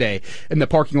you Sunday in the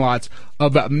parking lots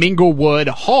of Minglewood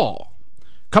Hall.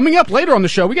 Coming up later on the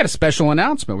show, we got a special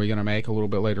announcement we're going to make a little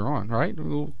bit later on, right? A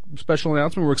little special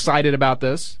announcement. We're excited about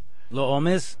this. Little Ole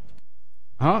Miss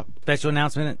Huh? special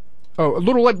announcement. Oh, a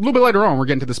little bit later on, we're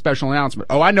getting to the special announcement.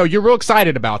 Oh, I know. You're real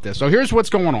excited about this. So here's what's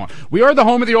going on. We are the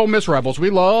home of the Ole Miss Rebels. We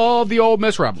love the Ole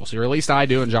Miss Rebels. Or at least I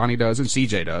do, and Johnny does, and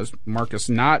CJ does. Marcus,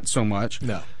 not so much.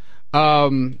 No.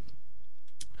 But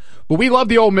we love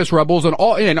the Ole Miss Rebels, and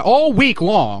all week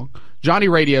long, Johnny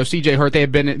Radio, CJ Hurt,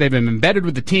 they've been embedded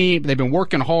with the team. They've been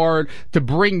working hard to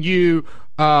bring you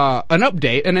an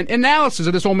update and an analysis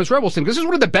of this Ole Miss Rebels team. This is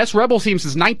one of the best Rebels teams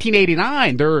since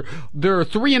 1989. They're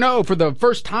 3-0 for the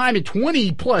first time in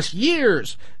 20 plus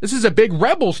years. This is a big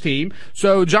Rebels team.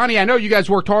 So Johnny, I know you guys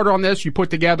worked hard on this. You put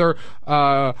together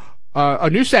a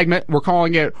new segment. We're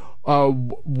calling it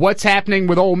 "What's Happening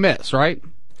with Ole Miss," right?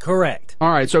 Correct.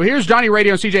 All right, so here's Johnny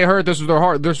Radio and CJ Hurt. This is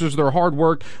their hard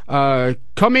work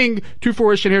coming to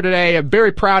fruition here today. I'm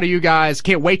very proud of you guys.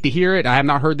 Can't wait to hear it. I have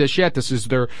not heard this yet. This is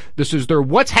their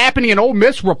What's Happening in Ole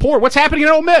Miss report. What's happening in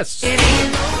Ole Miss?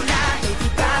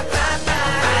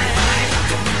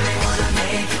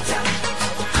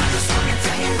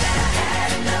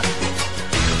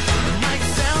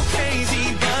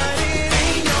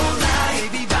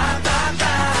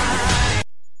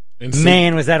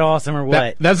 Man, was that awesome or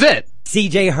what? That's it.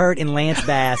 CJ Hurt and Lance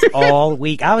Bass all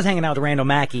week. I was hanging out with Randall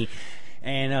Mackey,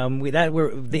 and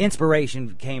the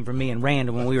inspiration came from me and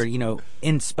Randall when we were,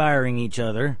 inspiring each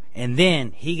other. And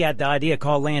then he got the idea,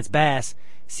 called Lance Bass,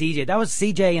 CJ. That was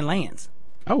CJ and Lance.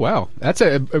 Oh wow, that's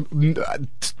I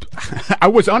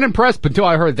was unimpressed until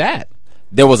I heard that.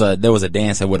 There was a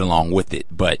dance that went along with it,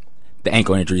 but the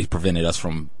ankle injuries prevented us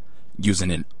from using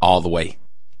it all the way.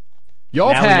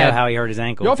 Y'all Now we know how he hurt his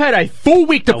ankle. Y'all have had a full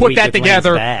week to A put week that with Lane's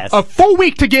together. Bass. A full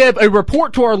week to give a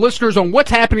report to our listeners on what's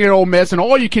happening at Ole Miss, and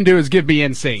all you can do is give me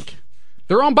in sync.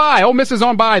 They're on bye. Ole Miss is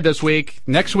on bye this week.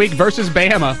 Next week versus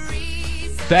Bama.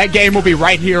 That game will be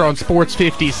right here on Sports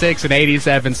 56 and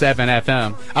 87.7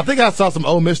 FM. I think I saw some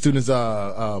Ole Miss students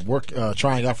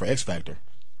trying out for X Factor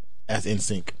as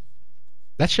NSYNC.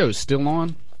 That show is still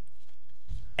on.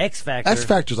 X Factor. X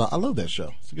Factor's I love that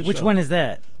show. It's a good Which show. one is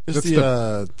that? It's That's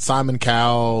the Simon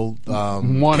Cowell,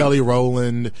 Kelly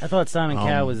Rowland. I thought Simon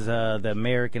Cowell was the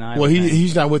American Idol. Well, thing.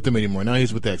 he's not with them anymore. Now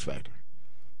he's with the X Factor.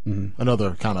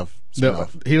 Another kind of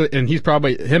spin-off. He's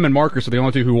probably him and Marcus are the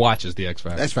only two who watches the X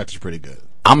Factor. X Factor's pretty good.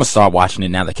 I'm gonna start watching it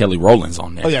now that Kelly Rowland's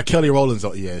on there. Oh yeah, Kelly Rowland's.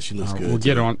 Yeah, she looks good. We'll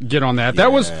too. get on that. Yeah,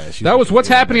 that was what's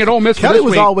happening at Ole Miss. Kelly for this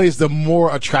was week. always the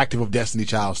more attractive of Destiny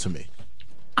Childs to me.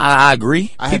 I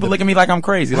agree. I had People the- look at me like I'm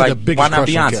crazy. I had Like, the biggest why not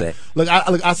crush on Beyonce?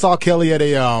 Kelly. I saw Kelly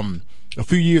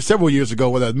at several years ago,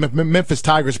 where the Memphis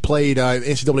Tigers played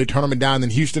NCAA tournament down in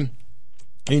Houston.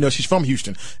 And, she's from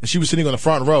Houston, and she was sitting on the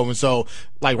front row, and so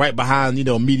like right behind,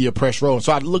 media press row. And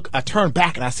so I turn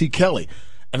back and I see Kelly,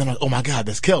 and I'm like, oh my God,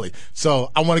 that's Kelly.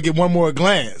 So I want to get one more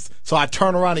glance. So I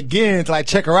turn around again till I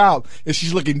check her out, and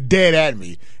she's looking dead at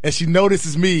me, and she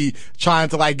notices me trying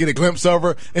to like get a glimpse of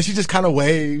her, and she just kind of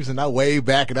waves, and I wave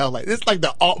back, and I was like, it's like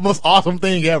the most awesome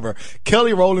thing ever.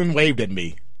 Kelly Rowland waved at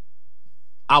me.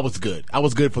 I was good. I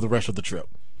was good for the rest of the trip.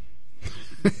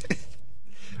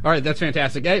 All right, that's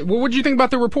fantastic. Hey, what did you think about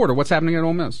the reporter? What's happening at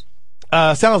Ole Miss?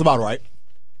 Sounds about right.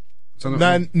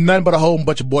 None but a whole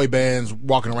bunch of boy bands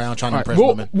walking around trying to impress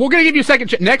women. We're going to give you a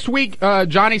second next week,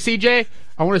 Johnny, CJ.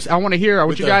 I want to hear. I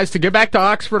want you guys to get back to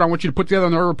Oxford. I want you to put together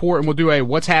another report, and we'll do a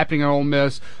what's happening at Ole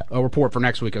Miss report for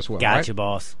next week as well. Gotcha, right?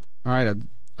 boss. All right.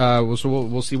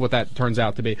 We'll see what that turns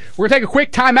out to be. We're going to take a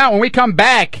quick timeout. When we come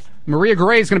back, Maria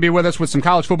Gray is going to be with us with some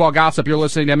college football gossip. You're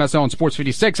listening to MSL on Sports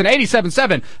 56 and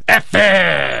 87.7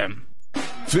 FM.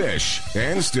 Fish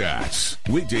and Stats.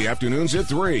 Weekday afternoons at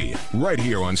 3. Right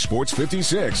here on Sports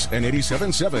 56 and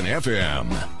 87.7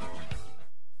 FM.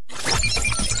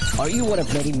 Are you one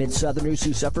of many mid-Southerners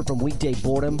who suffer from weekday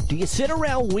boredom? Do you sit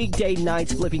around weekday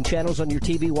nights flipping channels on your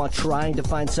TV while trying to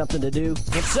find something to do?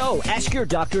 If so, ask your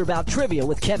doctor about trivia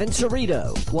with Kevin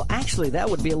Cerrito. Well, actually, that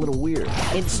would be a little weird.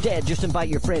 Instead, just invite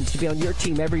your friends to be on your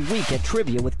team every week at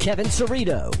Trivia with Kevin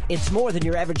Cerrito. It's more than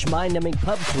your average mind-numbing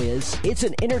pub quiz. It's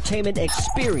an entertainment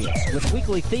experience with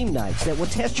weekly theme nights that will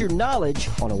test your knowledge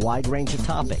on a wide range of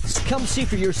topics. Come see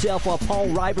for yourself while Paul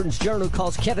Ryburn's journal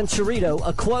calls Kevin Cerrito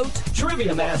a, quote,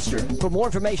 trivia master. For more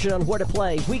information on where to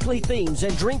play, weekly themes,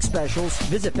 and drink specials,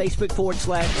 visit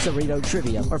Facebook.com/Cerrito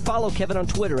Trivia or follow Kevin on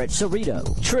Twitter at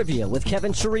Cerrito. Trivia with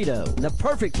Kevin Cerrito, the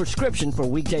perfect prescription for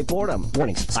weekday boredom.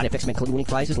 Warnings. Side effects may include winning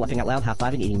prizes, laughing out loud,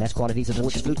 high-fiving, eating mass quantities of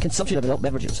delicious food, consumption of adult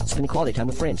beverages, spending quality time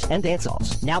with friends, and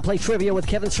dance-offs. Now play Trivia with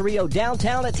Kevin Cerrito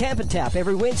downtown at Tampa Tap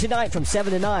every Wednesday night from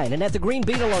 7 to 9 and at the Green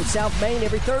Beetle on South Main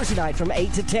every Thursday night from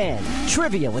 8 to 10.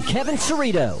 Trivia with Kevin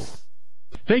Cerrito.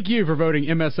 Thank you for voting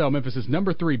MSL Memphis'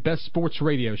 #3 best sports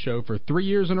radio show for 3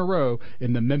 years in a row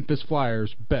in the Memphis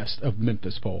Flyers Best of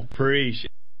Memphis poll.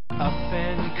 Appreciate. Up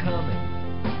and coming,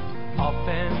 off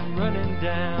and running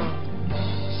down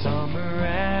Summer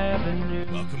Avenue.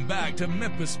 Welcome back to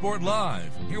Memphis Sport Live.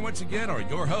 Here once again are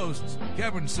your hosts,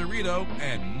 Kevin Cerrito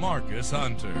and Marcus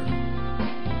Hunter.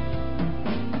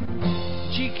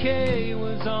 GK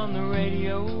was on the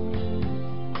radio,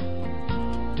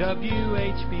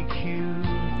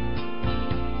 WHBQ.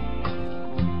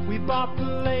 We bought the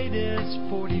latest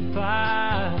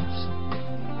 45s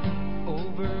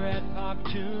over at Pop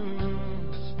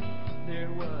Tunes. There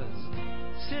was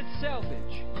Sid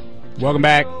Selvage. Welcome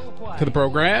back to the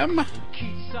program.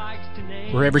 Keith Sykes to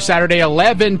name. We're every Saturday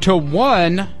 11 to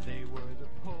 1. This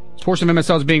portion of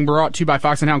MSL is being brought to you by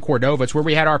Fox and Hound Cordova. It's where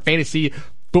we had our fantasy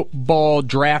football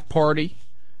draft party.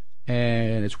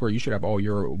 And it's where you should have all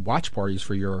your watch parties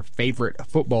for your favorite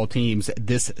football teams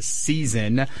this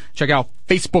season. Check out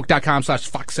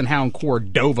Facebook.com/Fox and Hound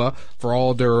Cordova for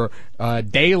all their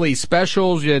daily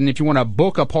specials. And if you want to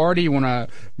book a party, you want to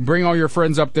bring all your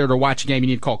friends up there to watch a game, you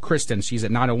need to call Kristen. She's at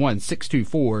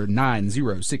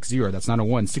 901-624-9060. That's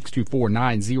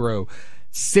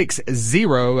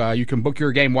 901-624-9060. You can book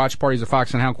your game watch parties at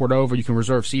Fox and Hound Cordova. You can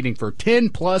reserve seating for 10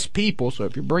 plus people. So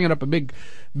if you're bringing up a big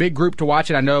big group to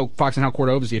watch it. I know Fox and Hound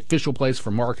Cordova is the official place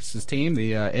for Marcus's team,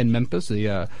 in Memphis,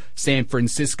 the San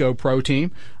Francisco Pro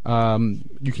team.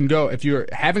 You can go if you're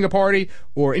having a party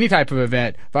or any type of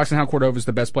event. Fox and Hound Cordova is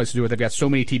the best place to do it. They've got so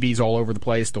many TVs all over the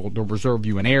place. They'll reserve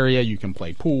you an area. You can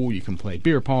play pool. You can play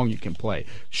beer pong. You can play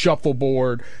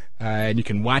shuffleboard. And you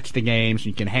can watch the games.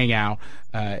 You can hang out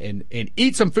and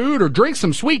eat some food or drink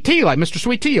some sweet tea, like Mr.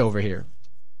 Sweet Tea over here.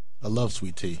 I love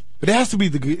sweet tea, but it has to be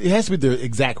the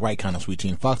exact right kind of sweet tea.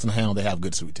 In Fox and Hound, they have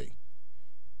good sweet tea.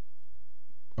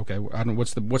 Okay, I don't.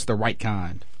 What's the right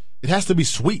kind? It has to be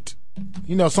sweet.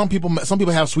 You know, some people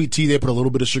have sweet tea. They put a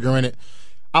little bit of sugar in it.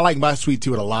 I like my sweet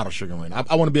tea with a lot of sugar in it.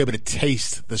 I want to be able to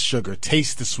taste the sugar,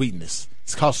 taste the sweetness.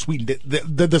 It's called sweet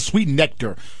the sweet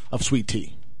nectar of sweet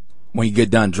tea. When you get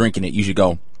done drinking it, you should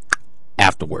go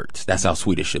afterwards. That's how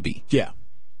sweet it should be. Yeah.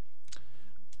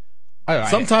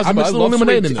 Sometimes I mix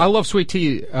lemonade in there. I love sweet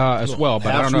tea as well,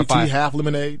 but I don't know if half sweet tea, half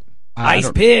lemonade. Ice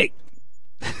pick.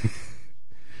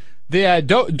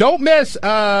 Don't miss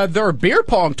their beer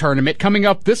pong tournament coming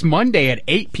up this Monday at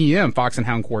 8 p.m. Fox and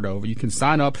Hound Cordova. You can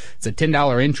sign up. It's a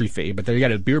 $10 entry fee, but they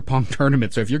got a beer pong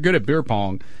tournament. So if you're good at beer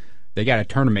pong, they got a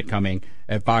tournament coming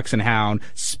at Fox and Hound.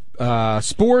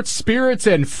 Sports, spirits,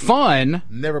 and fun.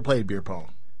 Never played beer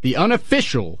pong. The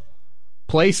unofficial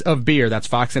place of beer. That's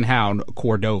Fox and Hound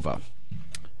Cordova.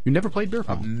 You never played beer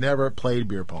pong? I've never played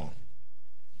beer pong.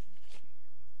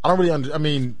 I don't really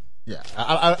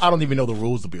I don't even know the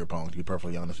rules of beer pong, to be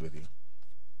perfectly honest with you.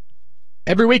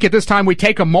 Every week at this time, we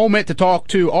take a moment to talk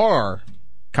to our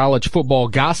college football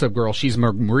gossip girl. She's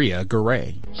Maria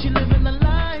Garay. She living the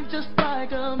life just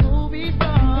like a movie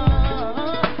star.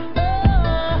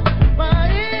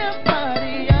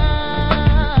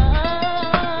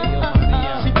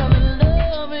 She fell in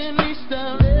love in East LA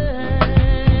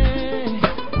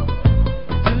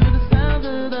to the sound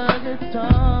of the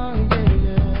guitar.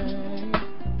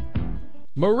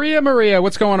 Maria,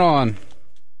 what's going on?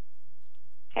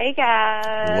 Hey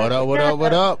guys. What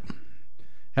up?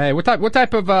 Hey, what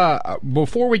type of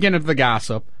before we get into the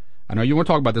gossip, I know you want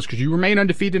to talk about this because you remain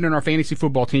undefeated in our fantasy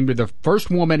football team. You're the first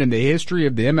woman in the history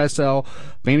of the MSL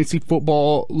Fantasy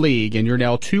Football League, and you're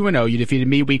now 2-0. You defeated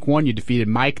me week 1. You defeated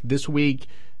Mike this week,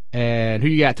 and who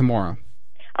you got tomorrow?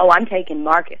 Oh, I'm taking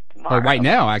Marcus tomorrow. Oh, right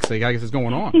now, actually, I guess it's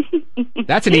going on.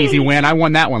 That's an easy win. I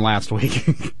won that one last week.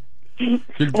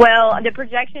 Well, the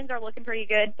projections are looking pretty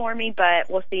good for me, but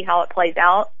we'll see how it plays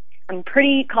out. I'm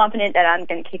pretty confident that I'm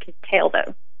going to kick his tail,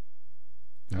 though.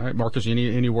 All right, Marcus,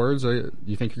 any words?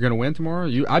 You think you're going to win tomorrow?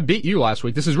 I beat you last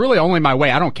week. This is really only my way.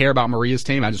 I don't care about Maria's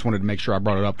team. I just wanted to make sure I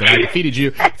brought it up that I defeated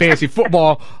you fantasy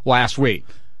football last week.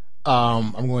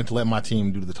 I'm going to let my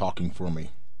team do the talking for me.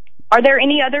 Are there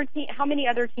any other how many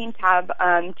other teams have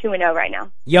 2-0 right now?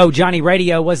 Yo, Johnny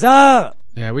Radio, what's up?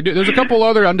 Yeah, we do. There's a couple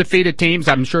other undefeated teams.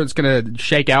 I'm sure it's going to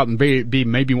shake out and be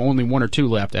maybe only 1 or 2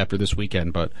 left after this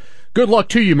weekend. But good luck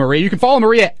to you, Maria. You can follow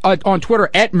Maria on Twitter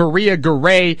at Maria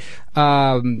Garay.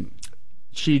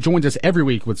 She joins us every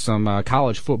week with some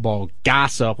college football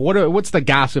gossip. What's the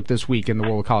gossip this week in the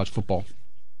world of college football?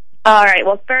 All right.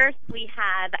 Well, first we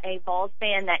have a Vols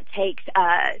fan that takes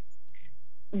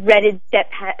redheaded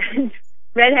stepchild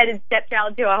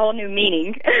to a whole new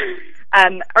meaning.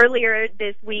 Earlier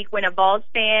this week, when a Vols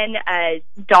fan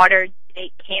daughter's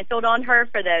date canceled on her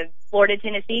for the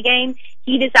Florida-Tennessee game,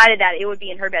 he decided that it would be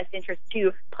in her best interest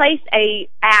to place a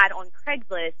ad on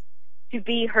Craigslist to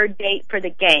be her date for the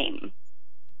game.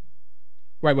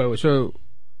 Wait. So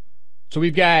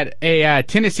we've got a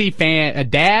Tennessee fan, a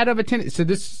dad of a Tennessee. So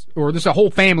this is a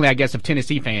whole family, I guess, of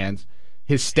Tennessee fans.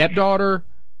 His stepdaughter.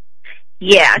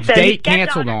 Yeah. So date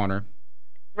canceled on her.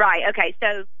 Right. Okay.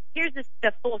 So here's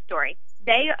the full story.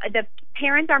 The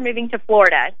parents are moving to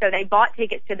Florida, so they bought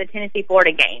tickets to the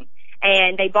Tennessee-Florida game,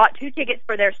 and they bought 2 tickets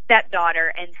for their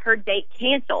stepdaughter, and her date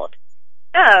canceled.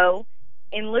 So,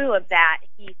 in lieu of that,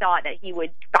 he thought that he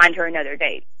would find her another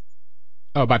date.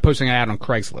 Oh, by posting an ad on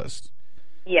Craigslist.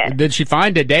 Yes. Did she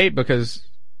find a date? Because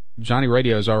Johnny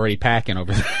Radio is already packing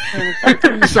over there.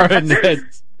 Starting to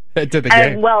head to the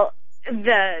game. Well,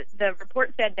 the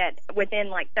report said that within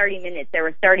like 30 minutes there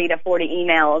were 30 to 40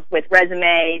 emails with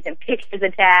resumes and pictures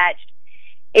attached.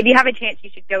 If you have a chance,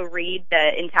 you should go read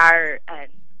the entire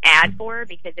ad for her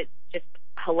because it's just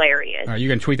hilarious. All right, you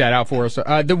can tweet that out for us.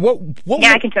 I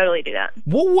can totally do that.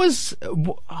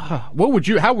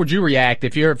 How would you react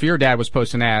if your dad was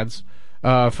posting ads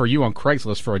for you on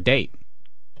Craigslist for a date?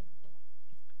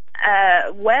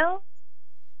 Well,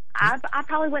 I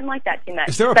probably wouldn't like that too much.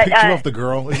 Is there a picture of the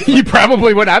girl? You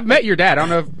probably would. I've met your dad. I don't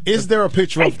know. Is there a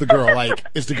picture of the girl? Like,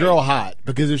 is the girl hot?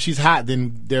 Because if she's hot,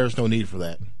 then there's no need for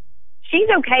that. She's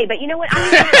okay, but you know what?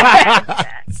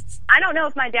 I don't know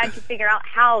if my dad could figure out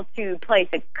how to place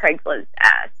a Craigslist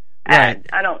ad. Right.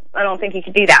 I don't think he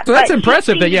could do that. So that's But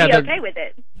impressive he that, seems yeah, to be they're- okay with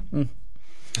it.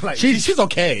 Like, she's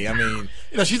okay. I mean,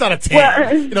 she's not a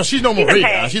 10. Well, She's no she's Maria.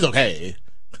 okay. She's okay.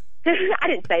 I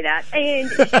didn't say that. And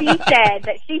she said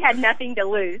that she had nothing to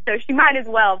lose, so she might as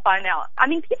well find out. I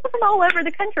mean, people from all over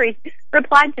the country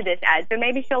replied to this ad, so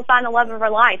maybe she'll find the love of her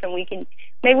life, and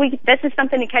this is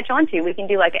something to catch on to. We can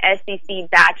do like an SEC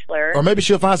Bachelor. Or maybe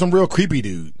she'll find some real creepy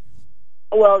dude.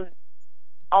 Well,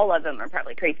 all of them are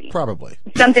probably creepy. Probably.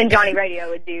 Something Johnny Radio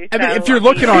would do. I mean, so, if you're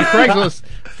looking on Craigslist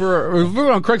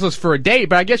for a date,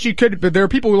 but I guess you could. But there are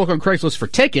people who look on Craigslist for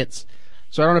tickets.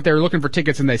 So I don't know if they were looking for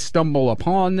tickets and they stumble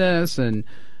upon this. And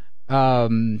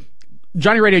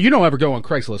Johnny Radio, you don't ever go on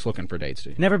Craigslist looking for dates,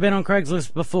 do you? Never been on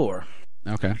Craigslist before.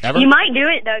 Okay. Ever? You might do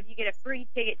it though if you get a free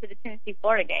ticket to the Tennessee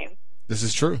Florida game. This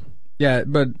is true. Yeah,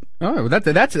 but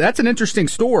that's an interesting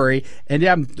story, and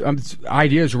yeah,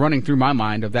 ideas running through my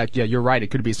mind of that. Yeah, you're right.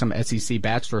 It could be some SEC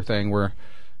Bachelor thing where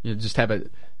you just have a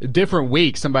different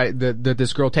week. Somebody that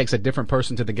this girl takes a different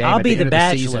person to the game. I'll at be the the end of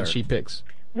the season Bachelor. she picks.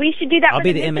 We should do that. I'll for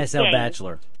be the Memphis MSL game.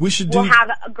 Bachelor. We should do. We'll have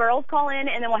girls call in,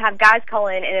 and then we'll have guys call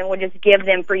in, and then we'll just give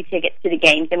them free tickets to the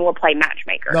games, and we'll play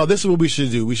matchmaker. No, this is what we should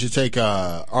do. We should take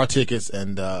our tickets,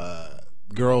 and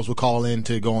girls will call in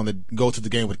to go to the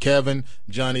game with Kevin,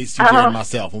 Johnny, CJ, and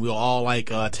myself, and we'll all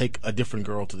take a different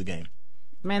girl to the game.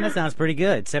 Man, that sounds pretty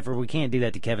good. Except for we can't do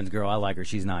that to Kevin's girl. I like her.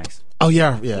 She's nice. Oh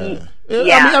yeah. Yeah.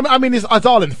 I mean, it's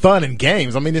all in fun and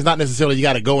games. I mean, it's not necessarily you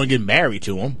got to go and get married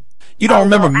to them. You don't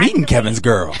remember well, meeting actually- Kevin's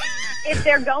girl. If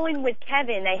they're going with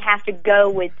Kevin, they have to go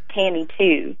with Tammy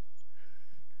too.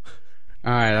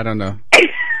 All right, I don't know.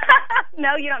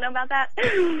 No, you don't know about that?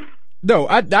 No,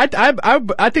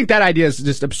 I think that idea is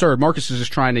just absurd. Marcus is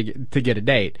just trying to get a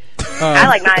date. I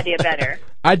like my idea better.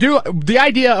 I do. The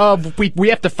idea of we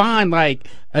have to find like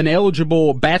an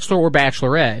eligible bachelor or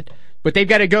bachelorette, but they've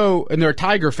got to go and they're a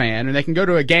Tiger fan and they can go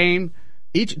to a game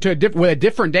with a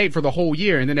different date for the whole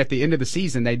year, and then at the end of the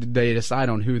season they decide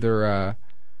on who they're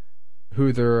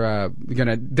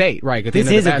gonna date. Right? At the This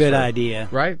end of is the a good Bachelor, idea.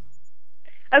 right?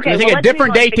 Okay, They take well, a let's different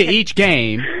move on date to because- each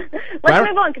game. Let's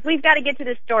move on because we've got to get to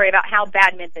this story about how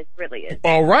bad Memphis really is.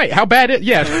 All right. How bad it?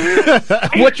 Yeah.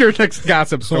 What's your next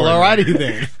gossip story? Well, alrighty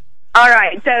then. All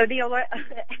right, so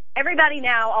everybody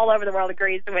now all over the world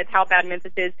agrees with how bad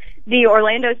Memphis is. The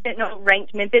Orlando Sentinel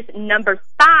ranked Memphis number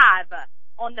 5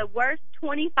 on the worst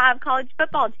 25 college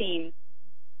football teams.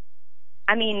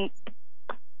 I mean,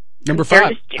 Number they're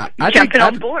 5. just I jumping think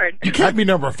on board. You can't be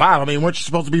number 5. I mean, weren't you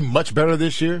supposed to be much better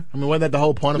this year? I mean, wasn't that the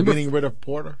whole point of getting rid of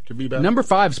Porter to be better? Number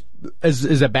 5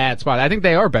 is a bad spot. I think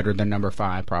they are better than number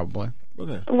 5, probably.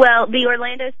 Okay. Well, the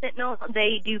Orlando Sentinel,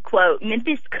 they do quote,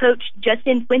 Memphis coach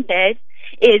Justin Fuentes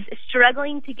is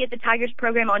struggling to get the Tigers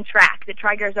program on track. The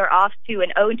Tigers are off to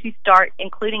an 0-2 start,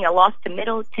 including a loss to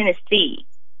Middle Tennessee.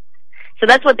 So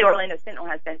that's what the Orlando Sentinel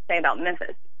has to say about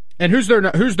Memphis. And who's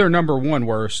their number 1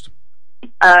 worst?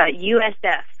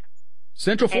 USF.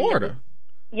 Central Florida.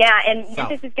 Yeah, and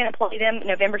Memphis is going to play them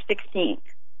November 16th.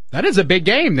 That is a big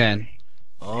game then.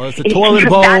 Oh, it's the toilet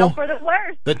Battle bowl. for the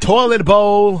worst. The toilet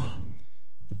bowl.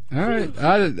 All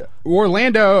right.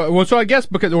 Orlando. Well, so I guess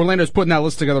because Orlando's putting that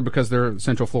list together because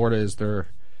Central Florida is their.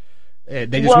 They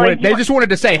just wanted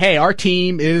to say, hey, our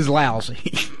team is lousy.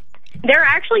 There are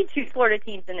actually 2 Florida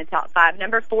teams in the top 5.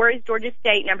 Number 4 is Georgia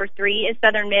State. Number 3 is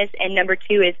Southern Miss, and number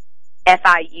 2 is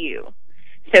FIU.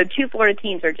 So 2 Florida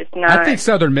teams are just not. I think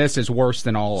Southern Miss is worse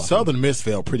than all of them. Southern Miss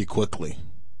fell pretty quickly.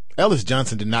 Ellis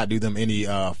Johnson did not do them any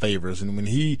favors, and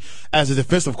when as a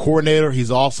defensive coordinator, he's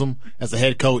awesome. As a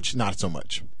head coach, not so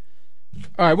much.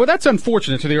 All right. Well, that's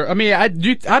unfortunate. I mean, I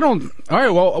don't. All right.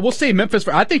 Well, we'll see Memphis.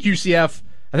 I think UCF.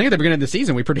 I think at the beginning of the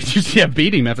season we predicted UCF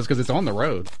beating Memphis because it's on the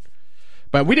road.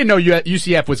 But we didn't know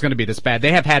UCF was going to be this bad.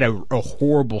 They have had a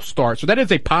horrible start. So that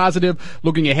is a positive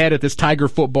looking ahead at this Tiger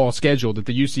football schedule that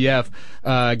the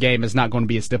UCF game is not going to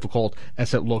be as difficult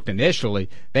as it looked initially.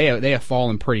 They have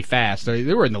fallen pretty fast.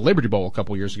 They were in the Liberty Bowl a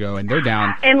couple years ago, and they're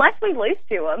down. Unless we lose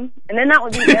to them, and then that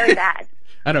would be very bad.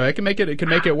 I know. It can make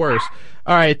it worse.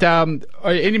 All right.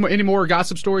 Any more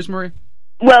gossip stories, Marie?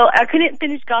 Well, I couldn't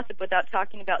finish gossip without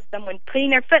talking about someone putting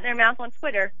their foot in their mouth on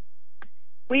Twitter.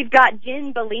 We've got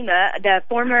Jen Belima, the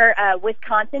former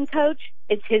Wisconsin coach.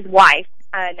 It's his wife.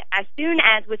 And as soon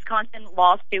as Wisconsin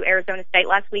lost to Arizona State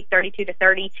last week,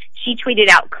 32-30, she tweeted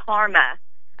out karma.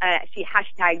 She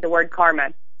hashtagged the word karma,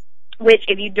 which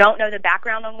if you don't know the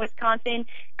background on Wisconsin,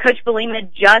 Coach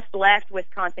Belima just left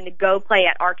Wisconsin to go play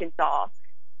at Arkansas.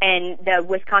 And the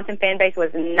Wisconsin fan base was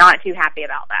not too happy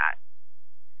about that.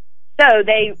 So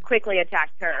they quickly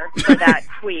attacked her for that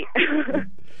tweet.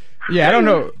 Yeah, I don't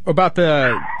know about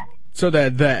So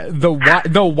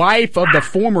the wife of the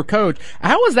former coach,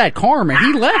 how was that karma?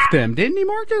 He left them, didn't he,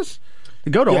 Marcus? To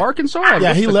go to Arkansas?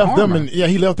 Yeah, he left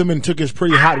them and took his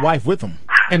pretty hot wife with him.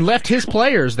 And left his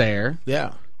players there.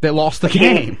 Yeah. That lost the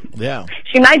game. Yeah.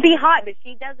 She might be hot, but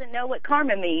she doesn't know what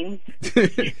karma means.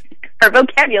 Her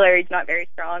vocabulary is not very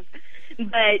strong.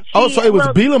 But so it was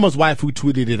Bielema's wife who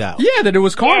tweeted it out. Yeah, that it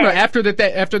was karma Yes.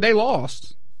 after they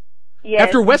lost. Yes.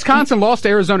 After Wisconsin lost to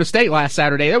Arizona State last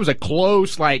Saturday, that was a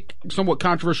close, somewhat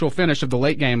controversial finish of the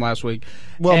late game last week.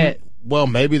 Well,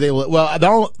 maybe they will.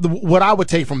 Well, what I would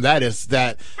take from that is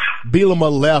that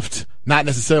Bielema left not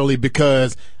necessarily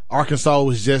because Arkansas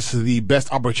was just the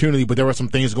best opportunity, but there were some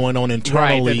things going on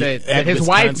internally that his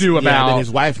wife knew about. That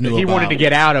his wife knew he about. wanted to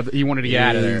get out of. He wanted to get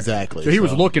out of there. Exactly. So he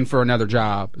was looking for another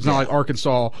job. It's not like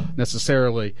Arkansas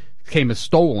necessarily came and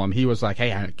stole him. He was like,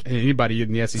 "Hey, anybody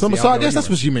in the SEC." So I guess that's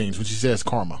what she means when she says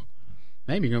karma.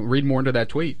 Maybe you can read more into that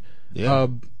tweet. Yeah.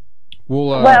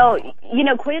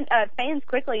 Fans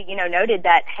quickly, noted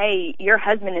that, hey, your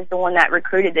husband is the one that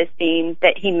recruited this team,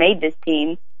 that he made this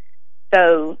team.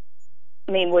 So,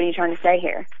 I mean, what are you trying to say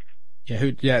here?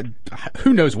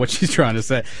 Who knows what she's trying to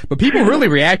say? But people really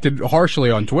reacted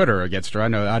harshly on Twitter against her. I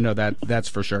know that's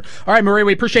for sure. All right, Marie,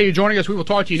 we appreciate you joining us. We will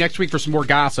talk to you next week for some more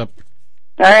gossip.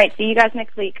 All right, see you guys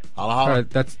next week. All right,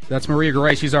 that's Maria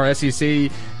Garay. She's our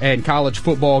SEC and college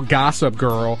football gossip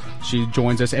girl. She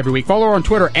joins us every week. Follow her on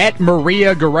Twitter at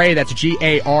Maria Garay. That's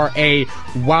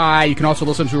Garay. You can also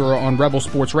listen to her on Rebel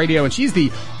Sports Radio, and she's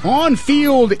the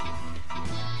on-field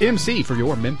MC for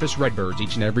your Memphis Redbirds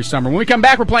each and every summer. When we come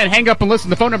back, we're playing Hang Up and Listen.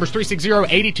 The phone number is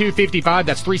 360-8255.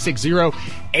 That's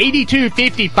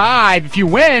 360-8255. If you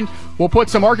win, we'll put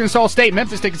some Arkansas State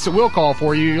Memphis tickets that we'll call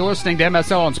for you. You're listening to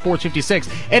MSL on Sports 56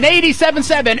 and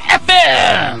 87.7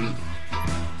 FM.